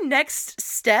 Their next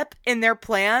step in their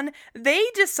plan, they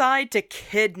decide to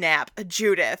kidnap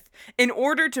Judith in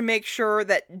order to make sure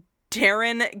that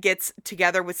Darren gets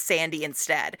together with Sandy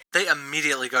instead. They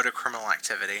immediately go to criminal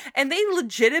activity. And they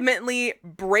legitimately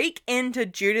break into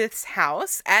Judith's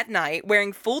house at night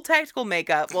wearing full tactical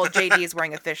makeup. Well, JD is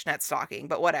wearing a fishnet stocking,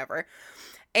 but whatever.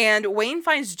 And Wayne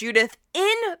finds Judith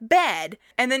in bed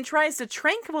and then tries to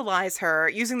tranquilize her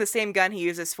using the same gun he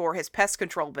uses for his pest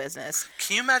control business.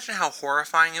 Can you imagine how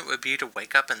horrifying it would be to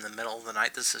wake up in the middle of the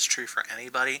night, this is true for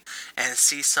anybody, and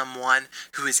see someone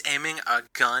who is aiming a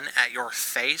gun at your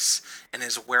face and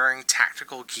is wearing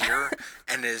tactical gear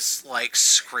and is, like,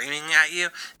 screaming at you?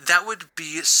 That would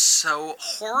be so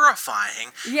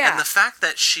horrifying. Yeah. And the fact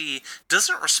that she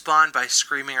doesn't respond by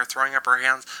screaming or throwing up her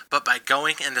hands, but by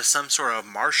going into some sort of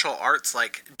martial arts,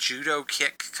 like, judo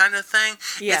kick kind of thing.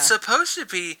 Yeah. It's supposed to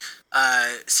be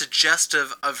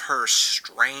suggestive of her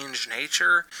strange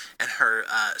nature and her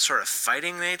sort of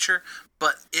fighting nature,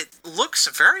 but it looks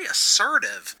very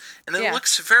assertive, and it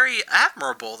looks very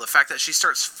admirable, the fact that she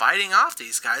starts fighting off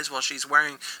these guys while she's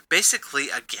wearing basically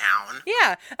a gown.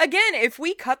 Yeah, again, if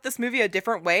we cut this movie a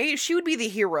different way, she would be the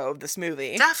hero of this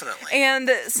movie. Definitely. And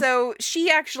so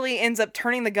she actually ends up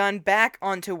turning the gun back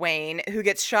onto Wayne, who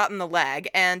gets shot in the leg,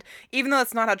 and even though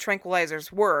that's not how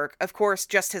tranquilizers work, of course,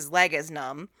 just his leg is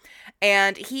numb.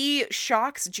 And he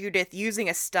shocks Judith using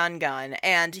a stun gun,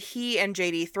 and he and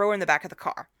JD throw her in the back of the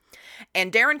car.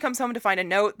 And Darren comes home to find a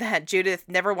note that Judith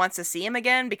never wants to see him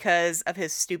again because of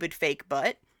his stupid fake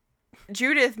butt.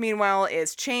 Judith, meanwhile,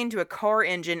 is chained to a car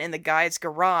engine in the guy's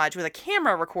garage with a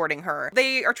camera recording her.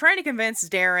 They are trying to convince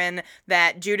Darren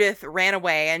that Judith ran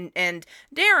away, and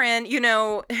Darren, you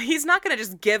know, he's not going to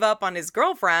just give up on his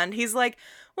girlfriend. He's like,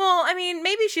 well, I mean,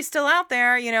 maybe she's still out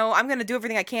there, you know, I'm going to do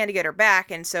everything I can to get her back.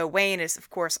 And so Wayne is, of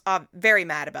course, very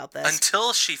mad about this.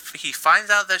 Until he finds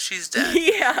out that she's dead.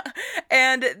 Yeah,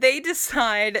 and they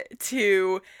decide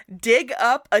to dig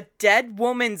up a dead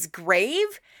woman's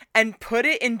grave and put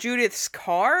it in Judith's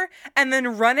car and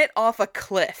then run it off a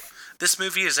cliff. This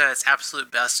movie is at its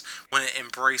absolute best when it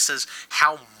embraces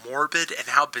how morbid and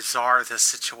how bizarre this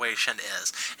situation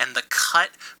is. And the cut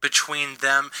between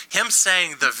them, him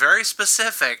saying the very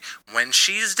specific, when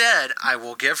she's dead, I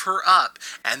will give her up,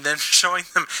 and then showing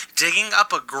them digging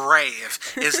up a grave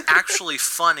is actually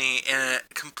funny in a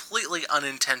completely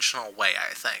unintentional way,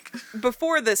 I think.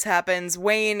 Before this happens,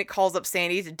 Wayne calls up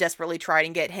Sandy to desperately try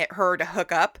and get her to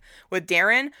hook up with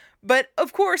Darren. But,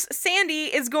 of course,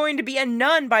 Sandy is going to be a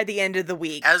nun by the end of the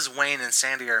week. As Wayne and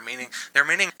Sandy are meeting, they're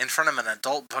meeting in front of an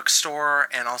adult bookstore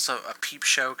and also a peep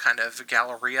show kind of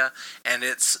galleria. And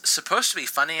it's supposed to be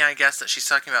funny, I guess, that she's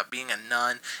talking about being a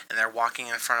nun and they're walking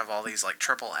in front of all these, like,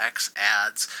 XXX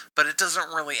ads. But it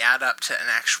doesn't really add up to an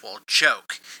actual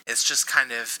joke. It's just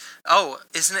kind of, oh,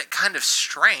 isn't it kind of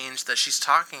strange that she's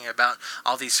talking about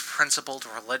all these principled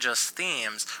religious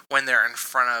themes when they're in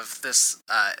front of this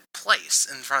place,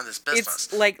 in front of this business.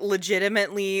 It's like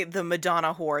legitimately the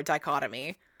Madonna whore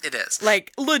dichotomy. It is.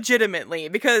 Like legitimately,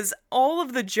 because all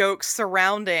of the jokes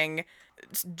surrounding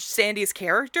Sandy's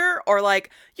character are like,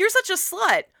 you're such a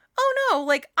slut. Oh no,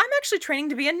 like I'm actually training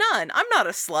to be a nun. I'm not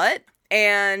a slut.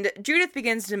 And Judith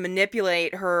begins to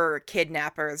manipulate her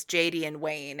kidnappers, JD and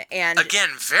Wayne. And again,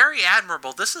 very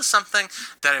admirable. This is something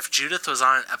that if Judith was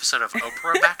on an episode of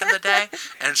Oprah back in the day,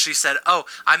 and she said, "Oh,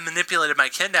 I manipulated my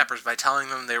kidnappers by telling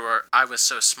them I was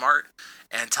so smart,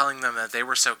 and telling them that they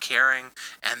were so caring,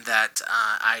 and that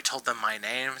I told them my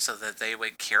name so that they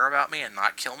would care about me and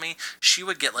not kill me," she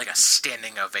would get like a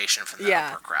standing ovation from the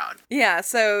Oprah crowd. Yeah.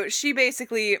 So she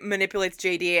basically manipulates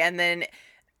JD and then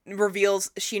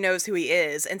reveals she knows who he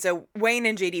is. And so Wayne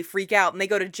and JD freak out and they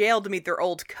go to jail to meet their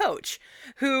old coach,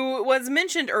 who was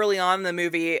mentioned early on in the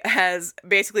movie as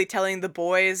basically telling the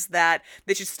boys that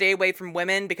they should stay away from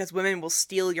women because women will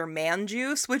steal your man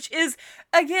juice, which is,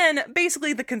 again,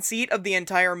 basically the conceit of the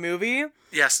entire movie.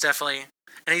 Yes, definitely.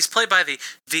 And he's played by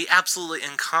the absolutely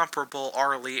incomparable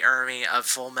R. Lee Ermey of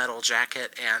Full Metal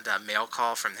Jacket and Mail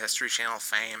Call from History Channel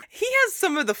fame. He has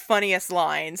some of the funniest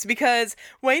lines because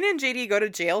Wayne and JD go to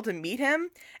jail to meet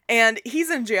him, and he's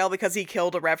in jail because he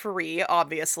killed a referee,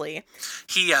 obviously.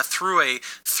 He threw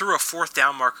a fourth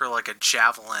down marker like a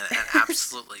javelin and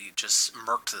absolutely just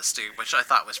murked this dude, which I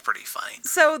thought was pretty funny.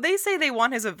 So they say they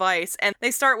want his advice, and they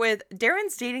start with,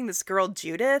 Darren's dating this girl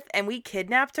Judith, and we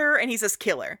kidnapped her, and he says,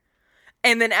 kill her.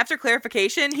 And then after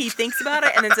clarification, he thinks about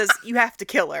it and then says, you have to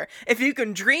kill her. If you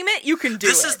can dream it, you can do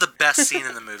it. This is the best scene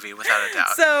in the movie, without a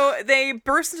doubt. So they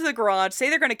burst into the garage, say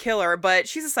they're going to kill her, but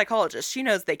she's a psychologist. She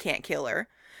knows they can't kill her.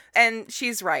 And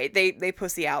she's right. They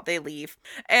pussy out. They leave.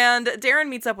 And Darren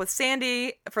meets up with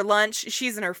Sandy for lunch.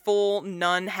 She's in her full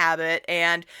nun habit,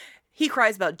 and he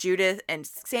cries about Judith, and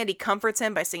Sandy comforts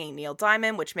him by singing Neil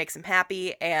Diamond, which makes him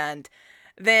happy. And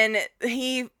then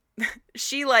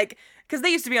she like, because they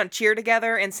used to be on cheer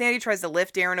together, and Sandy tries to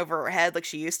lift Darren over her head like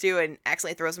she used to and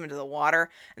accidentally throws him into the water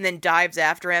and then dives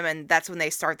after him, and that's when they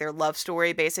start their love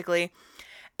story, basically.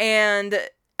 And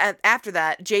after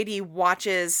that, JD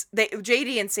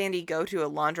and Sandy go to a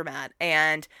laundromat,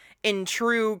 and in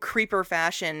true creeper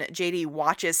fashion, JD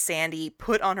watches Sandy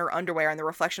put on her underwear in the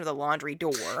reflection of the laundry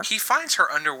door. He finds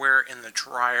her underwear in the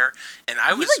dryer, and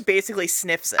he basically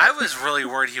sniffs it. I was really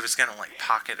worried he was going to like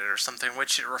pocket it or something,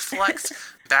 which it reflects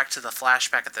back to the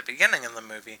flashback at the beginning of the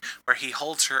movie where he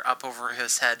holds her up over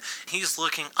his head. He's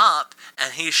looking up,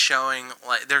 and he's showing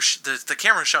like the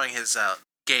camera's showing his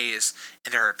gaze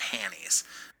into her panties.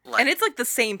 And it's like the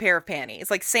same pair of panties,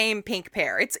 like same pink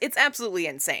pair. It's absolutely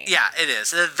insane. Yeah, it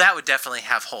is. That would definitely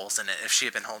have holes in it if she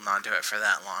had been holding on to it for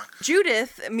that long.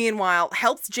 Judith, meanwhile,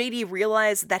 helps JD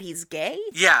realize that he's gay.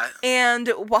 Yeah. And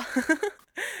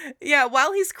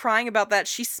while he's crying about that,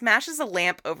 she smashes a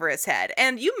lamp over his head.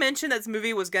 And you mentioned that this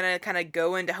movie was going to kind of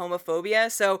go into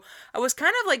homophobia, so I was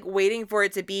kind of like waiting for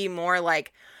it to be more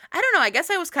like, I don't know, I guess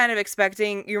I was kind of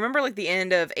expecting, you remember like the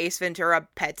end of Ace Ventura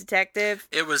Pet Detective?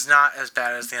 It was not as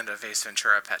bad as the end of Ace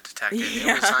Ventura Pet Detective.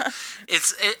 Yeah. It was not,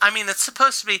 it's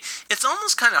supposed to be, it's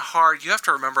almost kind of hard. You have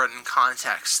to remember it in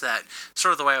context that,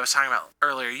 sort of the way I was talking about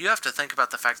earlier, you have to think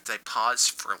about the fact that they pause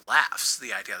for laughs,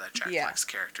 the idea that Jack Black's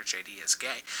character, JD, is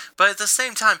gay. But at the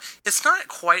same time, it's not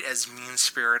quite as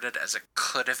mean-spirited as it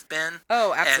could have been.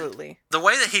 Oh, absolutely. And the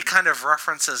way that he kind of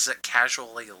references it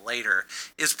casually later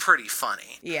is pretty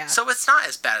funny. Yeah. So it's not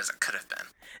as bad as it could have been.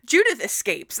 Judith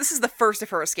escapes. This is the first of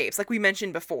her escapes, like we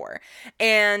mentioned before.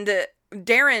 And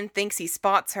Darren thinks he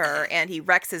spots her, and he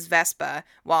wrecks his Vespa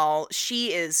while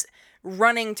she is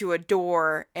running to a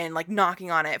door and like knocking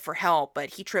on it for help,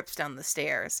 but he trips down the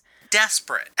stairs.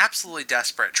 Desperate, absolutely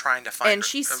desperate, trying to find And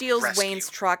she steals Wayne's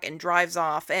truck and drives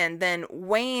off, and then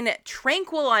Wayne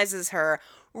tranquilizes her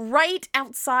right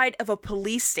outside of a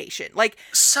police station. Like,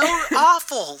 so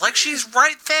awful. Like, she's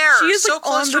right there. She is so like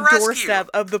close on the to doorstep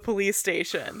of the police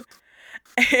station.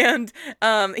 And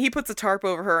he puts a tarp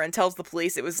over her and tells the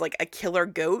police it was like a killer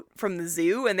goat from the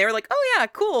zoo, and they were like, oh yeah,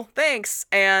 cool, thanks.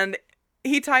 And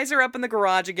he ties her up in the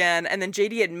garage again, and then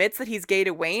JD admits that he's gay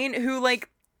to Wayne, who like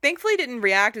thankfully didn't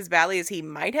react as badly as he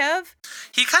might have.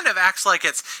 He kind of acts like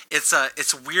it's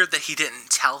weird that he didn't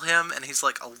tell him, and he's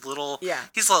like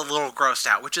he's a little grossed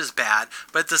out, which is bad,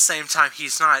 but at the same time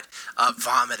he's not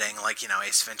vomiting like,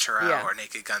 Ace Ventura or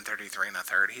Naked Gun 33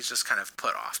 1/3. He's just kind of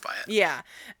put off by it. Yeah.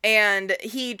 And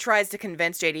he tries to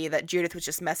convince JD that Judith was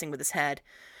just messing with his head.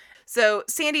 So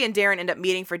Sandy and Darren end up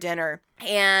meeting for dinner,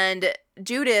 and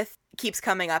Judith keeps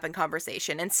coming up in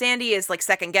conversation, and Sandy is like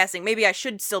second guessing, maybe I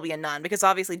should still be a nun, because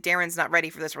obviously Darren's not ready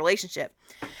for this relationship.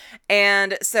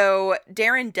 And so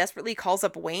Darren desperately calls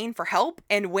up Wayne for help,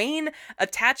 and Wayne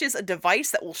attaches a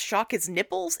device that will shock his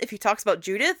nipples if he talks about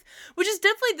Judith, which is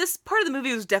definitely, this part of the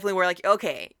movie was definitely where like,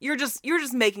 okay, you're just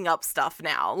making up stuff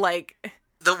now, like.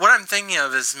 What I'm thinking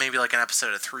of is maybe like an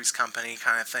episode of Three's Company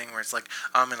kind of thing, where it's like,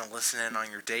 I'm going to listen in on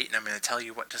your date and I'm going to tell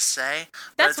you what to say.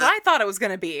 That's what I thought it was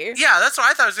going to be. Yeah, that's what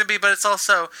I thought it was going to be, but it's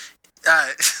also,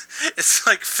 it's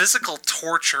like physical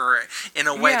torture in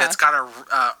a way that's got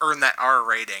to earn that R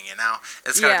rating,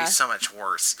 It's got to be so much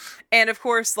worse. And of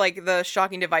course, like, the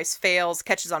shocking device fails,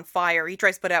 catches on fire. He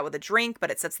tries to put it out with a drink, but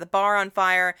it sets the bar on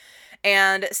fire.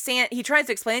 And he tries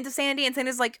to explain it to Sandy, and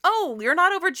Sandy's like, oh, you're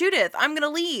not over Judith. I'm going to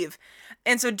leave.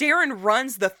 And so Darren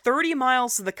runs the 30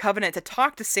 miles to the Covenant to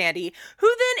talk to Sandy, who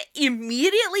then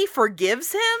immediately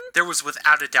forgives him. There was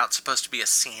without a doubt supposed to be a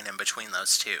scene in between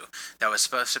those two. That was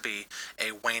supposed to be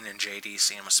a Wayne and JD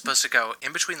scene. It was supposed to go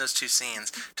in between those two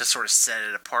scenes to sort of set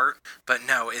it apart. But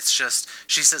no, it's just,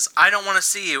 she says, I don't want to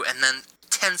see you. And then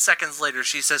 10 seconds later,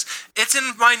 she says, it's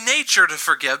in my nature to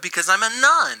forgive because I'm a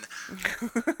nun.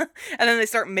 And then they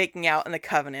start making out in the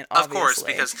Covenant, obviously. Of course,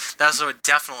 because that's what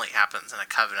definitely happens in a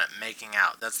Covenant, making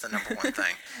out. That's the number one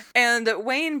thing. And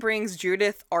Wayne brings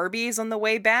Judith Arby's on the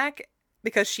way back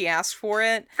because she asked for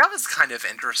it. That was kind of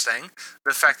interesting,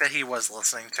 the fact that he was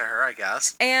listening to her, I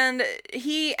guess. And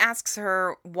he asks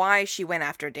her why she went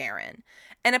after Darren.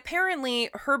 And apparently,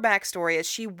 her backstory is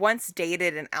she once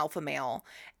dated an alpha male,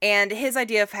 and his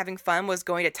idea of having fun was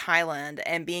going to Thailand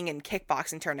and being in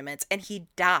kickboxing tournaments, and he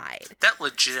died. That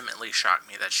legitimately shocked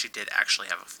me that she did actually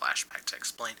have a flashback to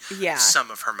explain Yeah.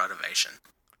 some of her motivation.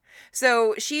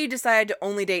 So she decided to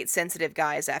only date sensitive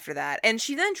guys after that, and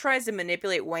she then tries to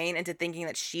manipulate Wayne into thinking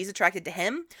that she's attracted to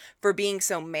him for being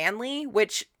so manly,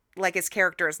 which, like, his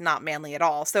character is not manly at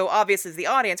all. So obviously, as the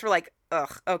audience, we're like,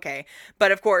 ugh, okay.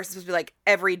 But of course, it's supposed to be like,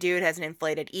 every dude has an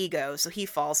inflated ego, so he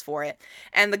falls for it.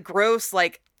 And the gross,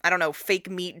 like, I don't know, fake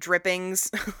meat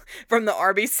drippings from the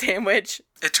Arby's sandwich.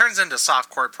 It turns into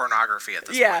softcore pornography at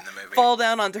this point in the movie. Fall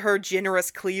down onto her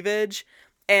generous cleavage.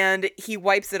 And he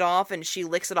wipes it off, and she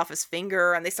licks it off his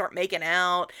finger, and they start making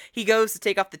out. He goes to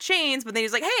take off the chains, but then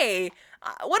he's like, "Hey,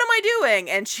 what am I doing?"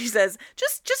 And she says,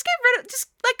 "Just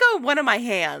let go of one of my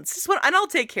hands, and I'll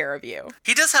take care of you."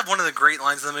 He does have one of the great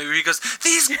lines in the movie. He goes,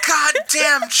 "These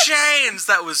goddamn chains!"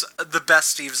 That was the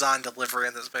best Steve Zahn delivery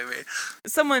in this movie.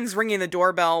 Someone's ringing the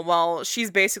doorbell while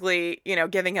she's basically,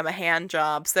 giving him a hand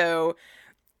job. So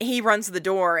he runs to the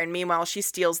door, and meanwhile, she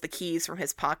steals the keys from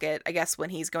his pocket, I guess when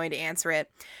he's going to answer it.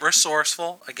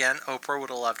 Resourceful. Again, Oprah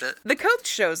would have loved it. The coach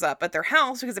shows up at their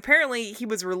house because apparently he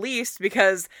was released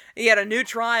because he had a new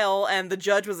trial and the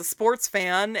judge was a sports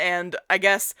fan and I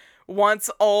guess wants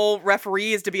all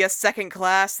referees to be a second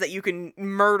class that you can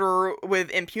murder with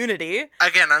impunity.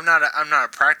 Again, I'm not a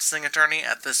practicing attorney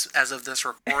as of this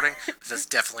recording. That's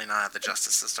definitely not how the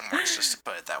justice system works, just to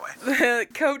put it that way. The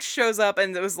coach shows up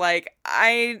and it was like,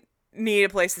 I need a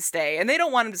place to stay. And they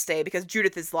don't want him to stay because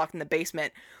Judith is locked in the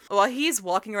basement. While he's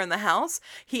walking around the house,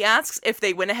 he asks if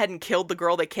they went ahead and killed the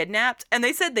girl they kidnapped, and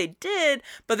they said they did,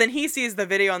 but then he sees the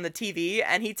video on the TV,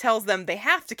 and he tells them they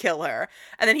have to kill her,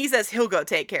 and then he says he'll go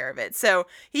take care of it. So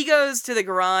he goes to the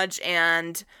garage,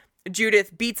 and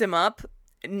Judith beats him up,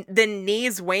 then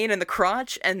knees Wayne in the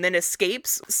crotch, and then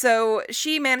escapes. So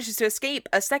she manages to escape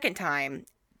a second time.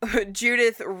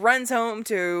 Judith runs home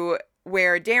to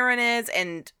where Darren is,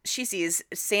 and she sees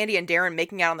Sandy and Darren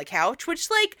making out on the couch, which,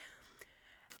 like,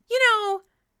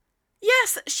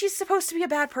 yes, she's supposed to be a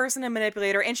bad person and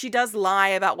manipulator, and she does lie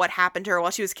about what happened to her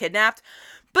while she was kidnapped,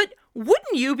 but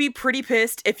wouldn't you be pretty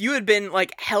pissed if you had been,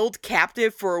 like, held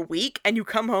captive for a week, and you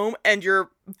come home and your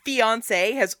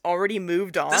fiancé has already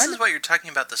moved on? This is what you're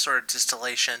talking about, the sort of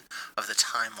distillation of the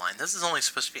timeline. This is only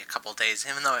supposed to be a couple days,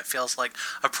 even though it feels like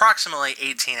approximately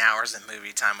 18 hours in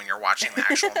movie time when you're watching the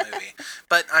actual movie.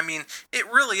 But, I mean,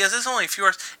 it really is. It's only a few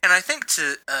hours. And I think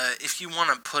if you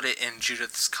want to put it in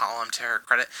Judith's column to her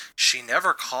credit, she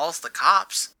never calls the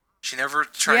cops. She never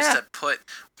tries to put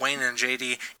Wayne and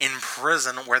JD in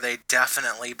prison where they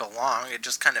definitely belong. It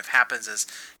just kind of happens as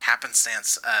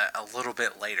happenstance a little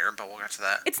bit later, but we'll get to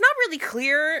that. It's not really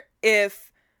clear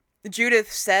if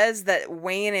Judith says that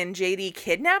Wayne and JD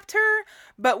kidnapped her,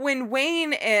 but when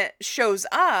Wayne shows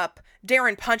up,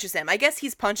 Darren punches him. I guess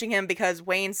he's punching him because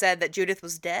Wayne said that Judith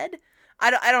was dead.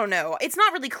 I don't know. It's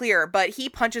not really clear, but he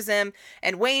punches him,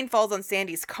 and Wayne falls on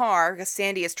Sandy's car because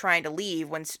Sandy is trying to leave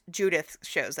when Judith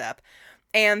shows up.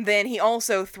 And then he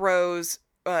also throws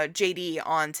JD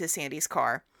onto Sandy's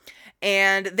car,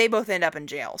 and they both end up in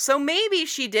jail. So maybe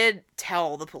she did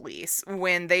tell the police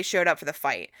when they showed up for the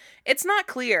fight. It's not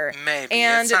clear. Maybe.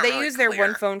 And It's not they really use their clear.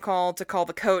 one phone call to call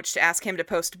the coach to ask him to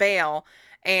post bail,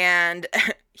 and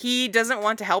he doesn't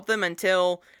want to help them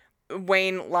until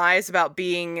Wayne lies about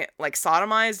being, like,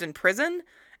 sodomized in prison,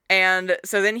 and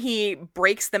so then he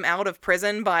breaks them out of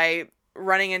prison by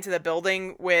running into the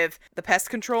building with the pest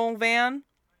control van.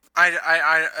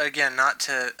 I again, not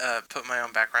to put my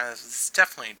own background, this is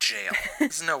definitely jail.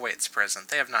 There's no way it's prison.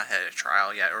 They have not had a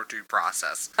trial yet or due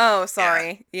process. Oh,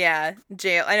 sorry. Yeah,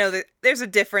 jail. I know that there's a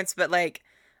difference, but, like,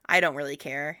 I don't really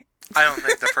care. I don't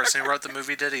think the person who wrote the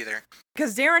movie did either.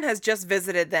 Because Darren has just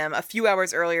visited them a few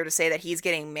hours earlier to say that he's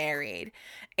getting married.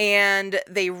 And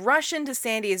they rush into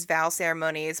Sandy's vow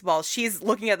ceremonies while she's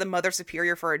looking at the Mother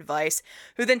Superior for advice,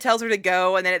 who then tells her to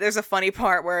go. And then there's a funny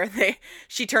part where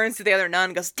she turns to the other nun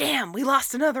and goes, "Damn, we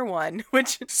lost another one,"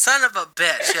 which... Son of a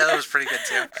bitch. Yeah, that was pretty good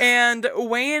too. And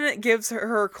Wayne gives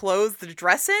her clothes to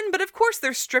dress in, but of course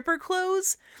they're stripper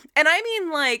clothes. And I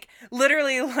mean, like,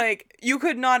 literally, like, you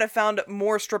could not have found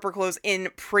more stripper clothes in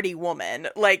Pretty Woman.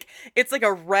 Like, it's like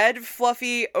a red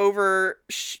fluffy over,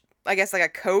 I guess, like a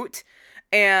coat,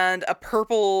 and a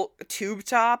purple tube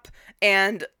top,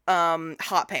 and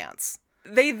hot pants.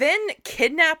 They then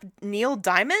kidnap Neil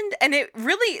Diamond, and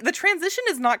the transition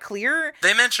is not clear.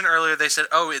 They mentioned earlier, they said,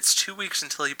 it's 2 weeks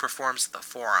until he performs at the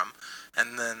Forum.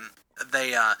 And then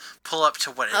they pull up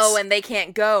to what is... Oh, and they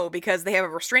can't go because they have a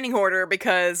restraining order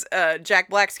because Jack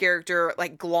Black's character,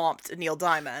 like, glomped Neil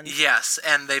Diamond. Yes,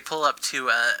 and they pull up to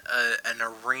an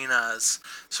arena's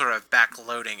sort of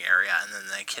back-loading area, and then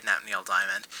they kidnap Neil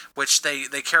Diamond, which they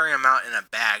carry him out in a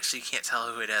bag, so you can't tell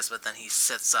who it is, but then he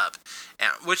sits up,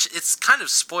 and which it's kind of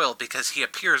spoiled because he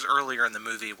appears earlier in the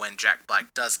movie when Jack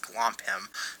Black does glomp him,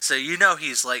 so you know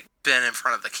he's, like, been in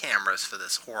front of the cameras for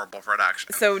this horrible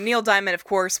production. So Neil Diamond, of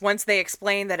course, once they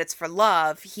explain that it's for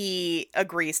love, he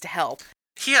agrees to help.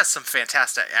 He has some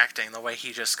fantastic acting, the way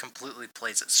he just completely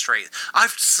plays it straight.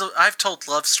 I've told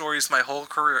love stories my whole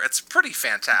career. It's pretty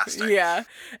fantastic. Yeah.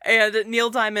 And Neil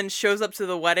Diamond shows up to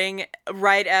the wedding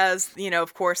right as,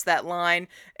 of course, that line,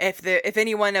 if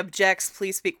anyone objects,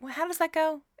 please speak. Well, how does that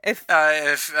go? If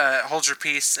hold your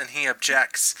peace and he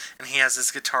objects and he has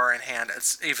his guitar in hand,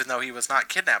 even though he was not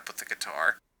kidnapped with the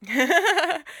guitar.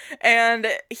 And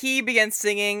he begins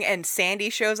singing, and Sandy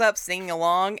shows up singing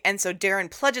along, and so Darren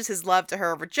pledges his love to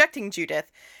her, rejecting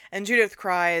Judith, and Judith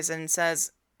cries and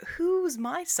says, "Who's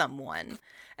my someone?"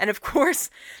 And of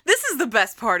course, this is the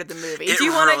best part of the movie. Do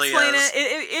you want to explain it?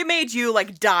 It made you,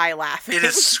 like, die laughing. It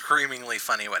is screamingly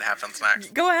funny what happens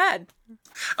next. Go ahead.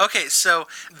 Okay, so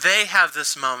they have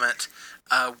this moment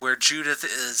where Judith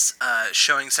is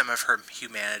showing some of her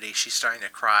humanity. She's starting to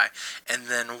cry. And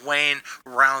then Wayne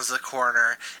rounds the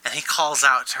corner, and he calls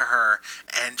out to her,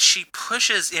 and she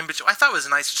pushes in between. I thought it was a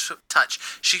nice touch.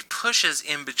 She pushes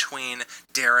in between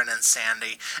Darren and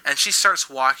Sandy, and she starts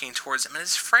walking towards him, and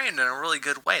it's framed in a really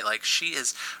good way. Like, she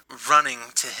is running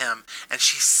to him, and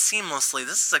she seamlessly,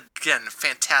 this is, again,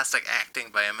 fantastic acting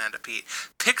by Amanda Peet,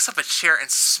 picks up a chair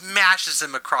and smashes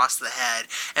him across the head,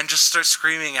 and just starts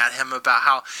screaming at him about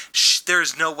how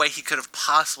there's no way he could have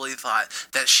possibly thought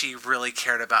that she really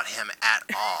cared about him at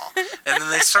all. And then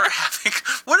they start having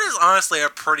what is honestly a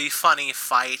pretty funny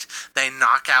fight. They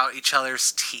knock out each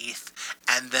other's teeth,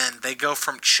 and then they go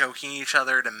from choking each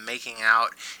other to making out.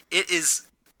 It is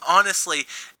honestly,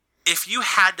 if you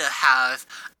had to have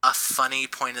a funny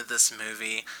point of this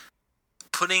movie,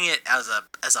 putting it as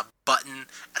a button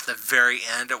at the very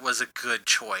end, it was a good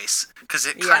choice, because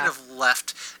it kind of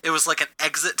left, it was like an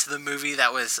exit to the movie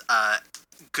that was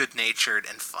good-natured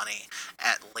and funny,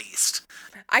 at least.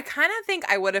 I kind of think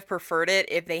I would have preferred it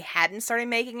if they hadn't started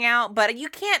making out, but you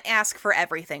can't ask for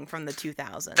everything from the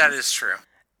 2000s. That is true.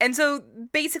 And so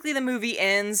basically the movie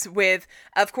ends with,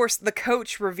 of course, the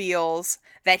coach reveals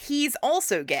that he's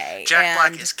also gay. Jack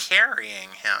Black is carrying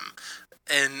him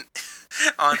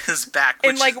on his back.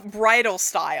 In, like, bridal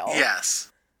style.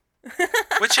 Yes.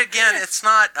 Which, again, it's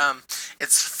not,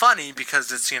 it's funny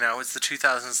because it's, it's the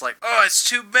 2000s, like, oh, it's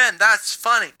two men, that's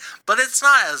funny. But it's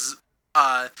not as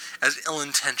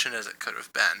ill-intentioned as it could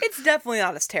have been. It's definitely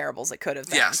not as terrible as it could have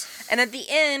been. Yes. And at the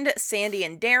end, Sandy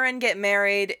and Darren get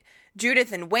married,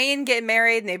 Judith and Wayne get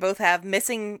married, and they both have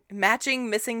matching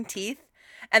missing teeth.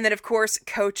 And then, of course,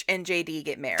 Coach and JD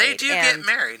get married. They do get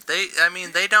married. They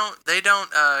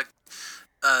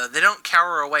don't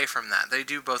cower away from that. They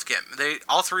do both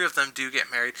all three of them do get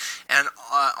married, and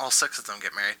all six of them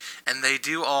get married. And they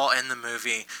do all end the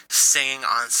movie singing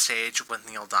on stage with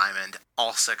Neil Diamond,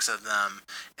 all six of them.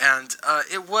 And I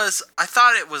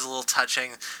thought it was a little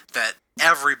touching that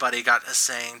everybody got to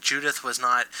sing. Judith was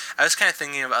not. I was kind of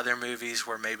thinking of other movies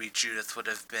where maybe Judith would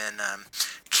have been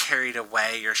carried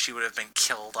away, or she would have been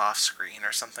killed off screen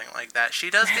or something like that. She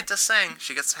does get to sing.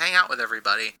 She gets to hang out with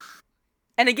everybody.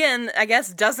 And again, I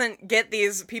guess doesn't get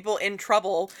these people in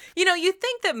trouble. You'd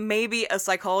think that maybe a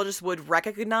psychologist would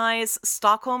recognize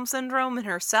Stockholm Syndrome in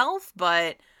herself,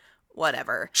 but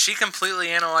whatever. She completely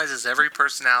analyzes every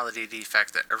personality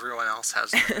defect that everyone else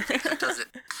has in the movie and does it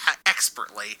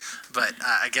expertly, but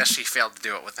I guess she failed to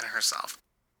do it within herself.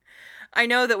 I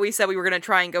know that we said we were going to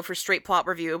try and go for straight plot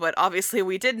review, but obviously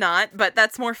we did not, but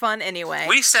that's more fun anyway.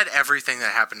 We said everything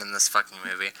that happened in this fucking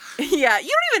movie. Yeah, you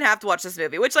don't even have to watch this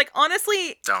movie, which, like,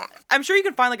 honestly... Don't. I'm sure you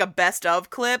can find, like, a best-of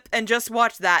clip and just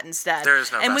watch that instead. There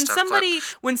is no best-of clip.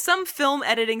 When some film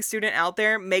editing student out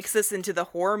there makes this into the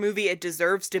horror movie it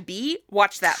deserves to be,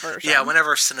 watch that version. Yeah,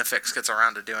 whenever Cinefix gets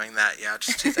around to doing that, yeah,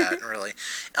 just do that, really.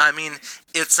 I mean,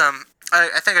 it's,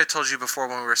 I think I told you before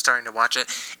when we were starting to watch it,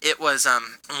 it was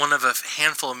one of a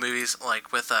handful of movies,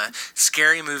 like with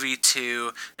Scary Movie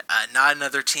 2, Not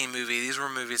Another Teen Movie. These were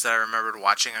movies that I remembered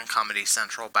watching on Comedy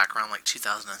Central back around like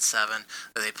 2007,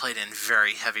 that they played in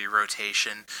very heavy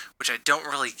rotation, which I don't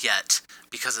really get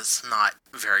because it's not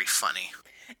very funny.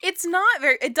 It's not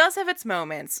very, it does have its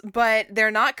moments, but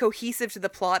they're not cohesive to the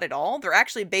plot at all. They're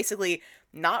actually basically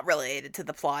not related to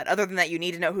the plot, other than that you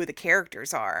need to know who the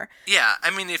characters are. Yeah, I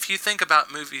mean, if you think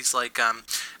about movies like,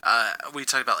 we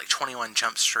talked about like 21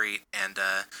 Jump Street, and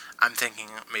I'm thinking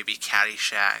maybe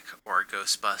Caddyshack or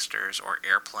Ghostbusters or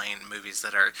Airplane, movies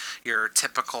that are your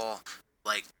typical,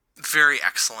 like, very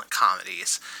excellent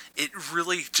comedies. It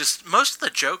really just, most of the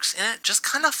jokes in it just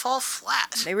kind of fall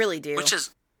flat. They really do. Which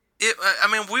is,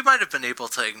 I mean, we might have been able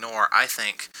to ignore, I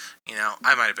think,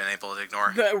 I might have been able to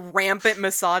ignore the rampant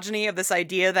misogyny of this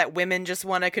idea that women just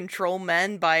want to control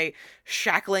men by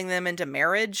shackling them into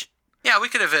marriage. Yeah, we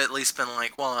could have at least been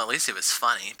like, well, at least it was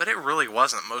funny, but it really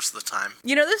wasn't most of the time.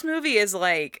 This movie is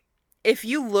like, if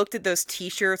you looked at those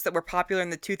t-shirts that were popular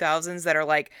in the 2000s that are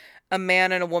like a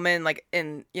man and a woman like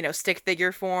in, stick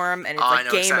figure form, and it's like I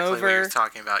know game exactly over. What you're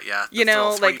talking about, yeah. The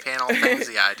little like three-panel things,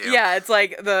 yeah, I do. Yeah, it's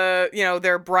like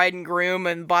their bride and groom,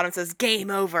 and bottom says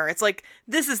game over. It's like,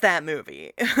 this is that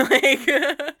movie. Like,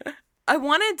 I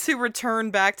wanted to return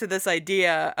back to this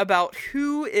idea about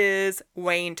who is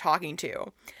Wayne talking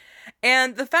to.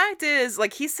 And the fact is,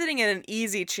 like, he's sitting in an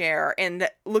easy chair and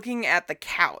looking at the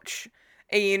couch.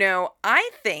 And, I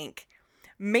think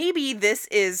maybe this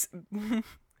is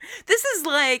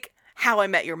like How I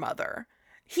Met Your Mother.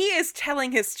 He is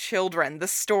telling his children the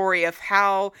story of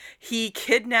how he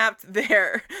kidnapped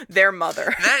their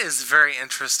mother. That is very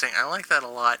interesting. I like that a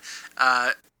lot.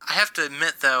 I have to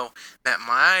admit, though, that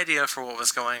my idea for what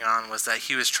was going on was that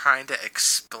he was trying to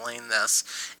explain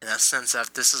this in a sense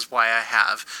of, this is why I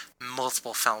have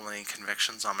multiple felony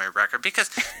convictions on my record,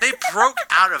 because they broke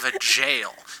out of a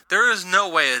jail. There is no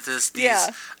way that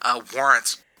these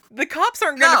warrants... The cops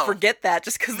aren't going to forget that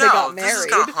just because they got married. No, this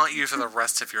is going to haunt you for the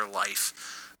rest of your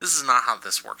life. This is not how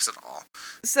this works at all.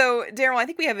 So, Daryl, I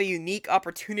think we have a unique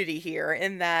opportunity here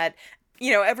in that,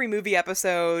 every movie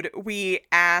episode, we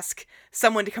ask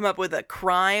someone to come up with a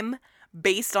crime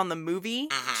based on the movie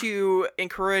to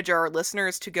encourage our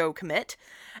listeners to go commit.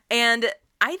 And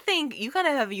I think you kind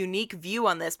of have a unique view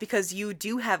on this because you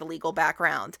do have a legal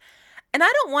background. And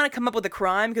I don't want to come up with a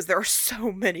crime because there are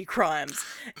so many crimes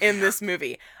in this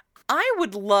movie. I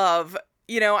would love,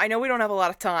 I know we don't have a lot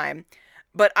of time,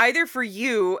 but either for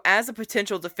you as a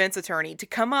potential defense attorney to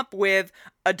come up with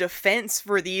a defense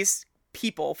for these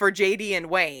people, for JD and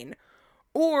Wayne,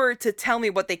 or to tell me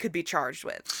what they could be charged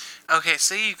with. Okay,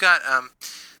 so you've got,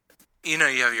 you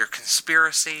have your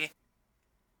conspiracy,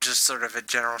 just sort of a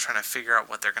general trying to figure out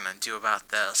what they're going to do about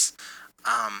this.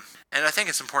 And I think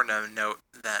it's important to note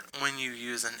that when you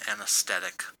use an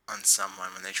anesthetic on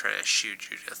someone when they try to shoot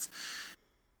Judith,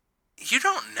 you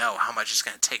don't know how much it's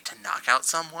going to take to knock out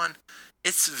someone.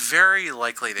 It's very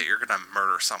likely that you're going to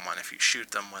murder someone if you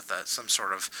shoot them with some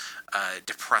sort of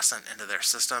depressant into their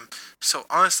system. So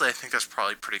honestly, I think that's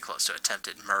probably pretty close to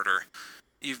attempted murder.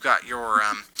 You've got your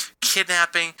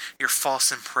kidnapping, your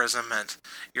false imprisonment,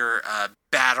 your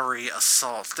battery,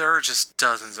 assault. There are just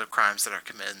dozens of crimes that are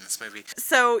committed in this movie.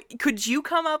 So could you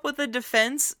come up with a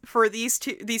defense for these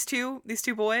two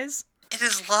boys? It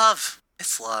is love.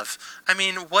 It's love. I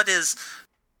mean,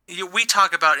 we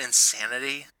talk about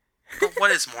insanity, but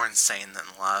what is more insane than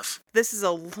love? This is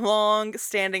a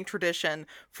long-standing tradition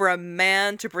for a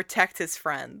man to protect his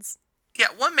friends. Yeah,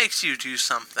 what makes you do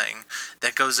something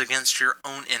that goes against your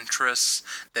own interests,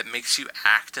 that makes you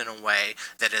act in a way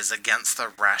that is against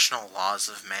the rational laws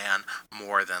of man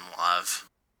more than love?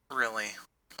 Really?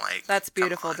 That's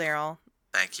beautiful, Daryl.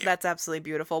 Thank you. That's absolutely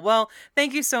beautiful. Well,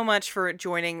 thank you so much for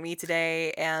joining me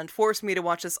today and forcing me to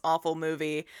watch this awful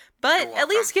movie, but at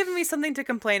least giving me something to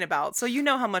complain about, so you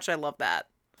know how much I love that.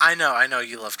 I know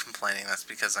you love complaining. That's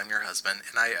because I'm your husband,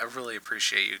 and I really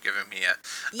appreciate you giving me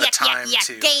a time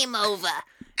to... Game over.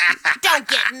 Don't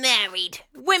get married.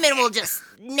 Women will just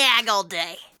nag all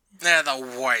day. They're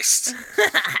the worst.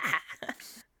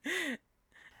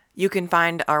 You can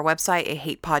find our website at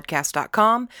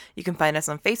hatepodcast.com. You can find us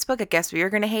on Facebook at Guess What You're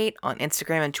Gonna Hate, on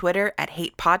Instagram and Twitter at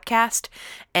hatepodcast.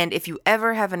 And if you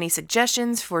ever have any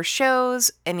suggestions for shows,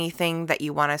 anything that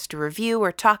you want us to review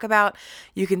or talk about,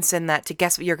 you can send that to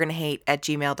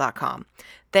guesswhatyourgonnahate@gmail.com.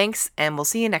 Thanks, and we'll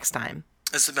see you next time.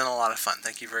 This has been a lot of fun.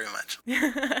 Thank you very much.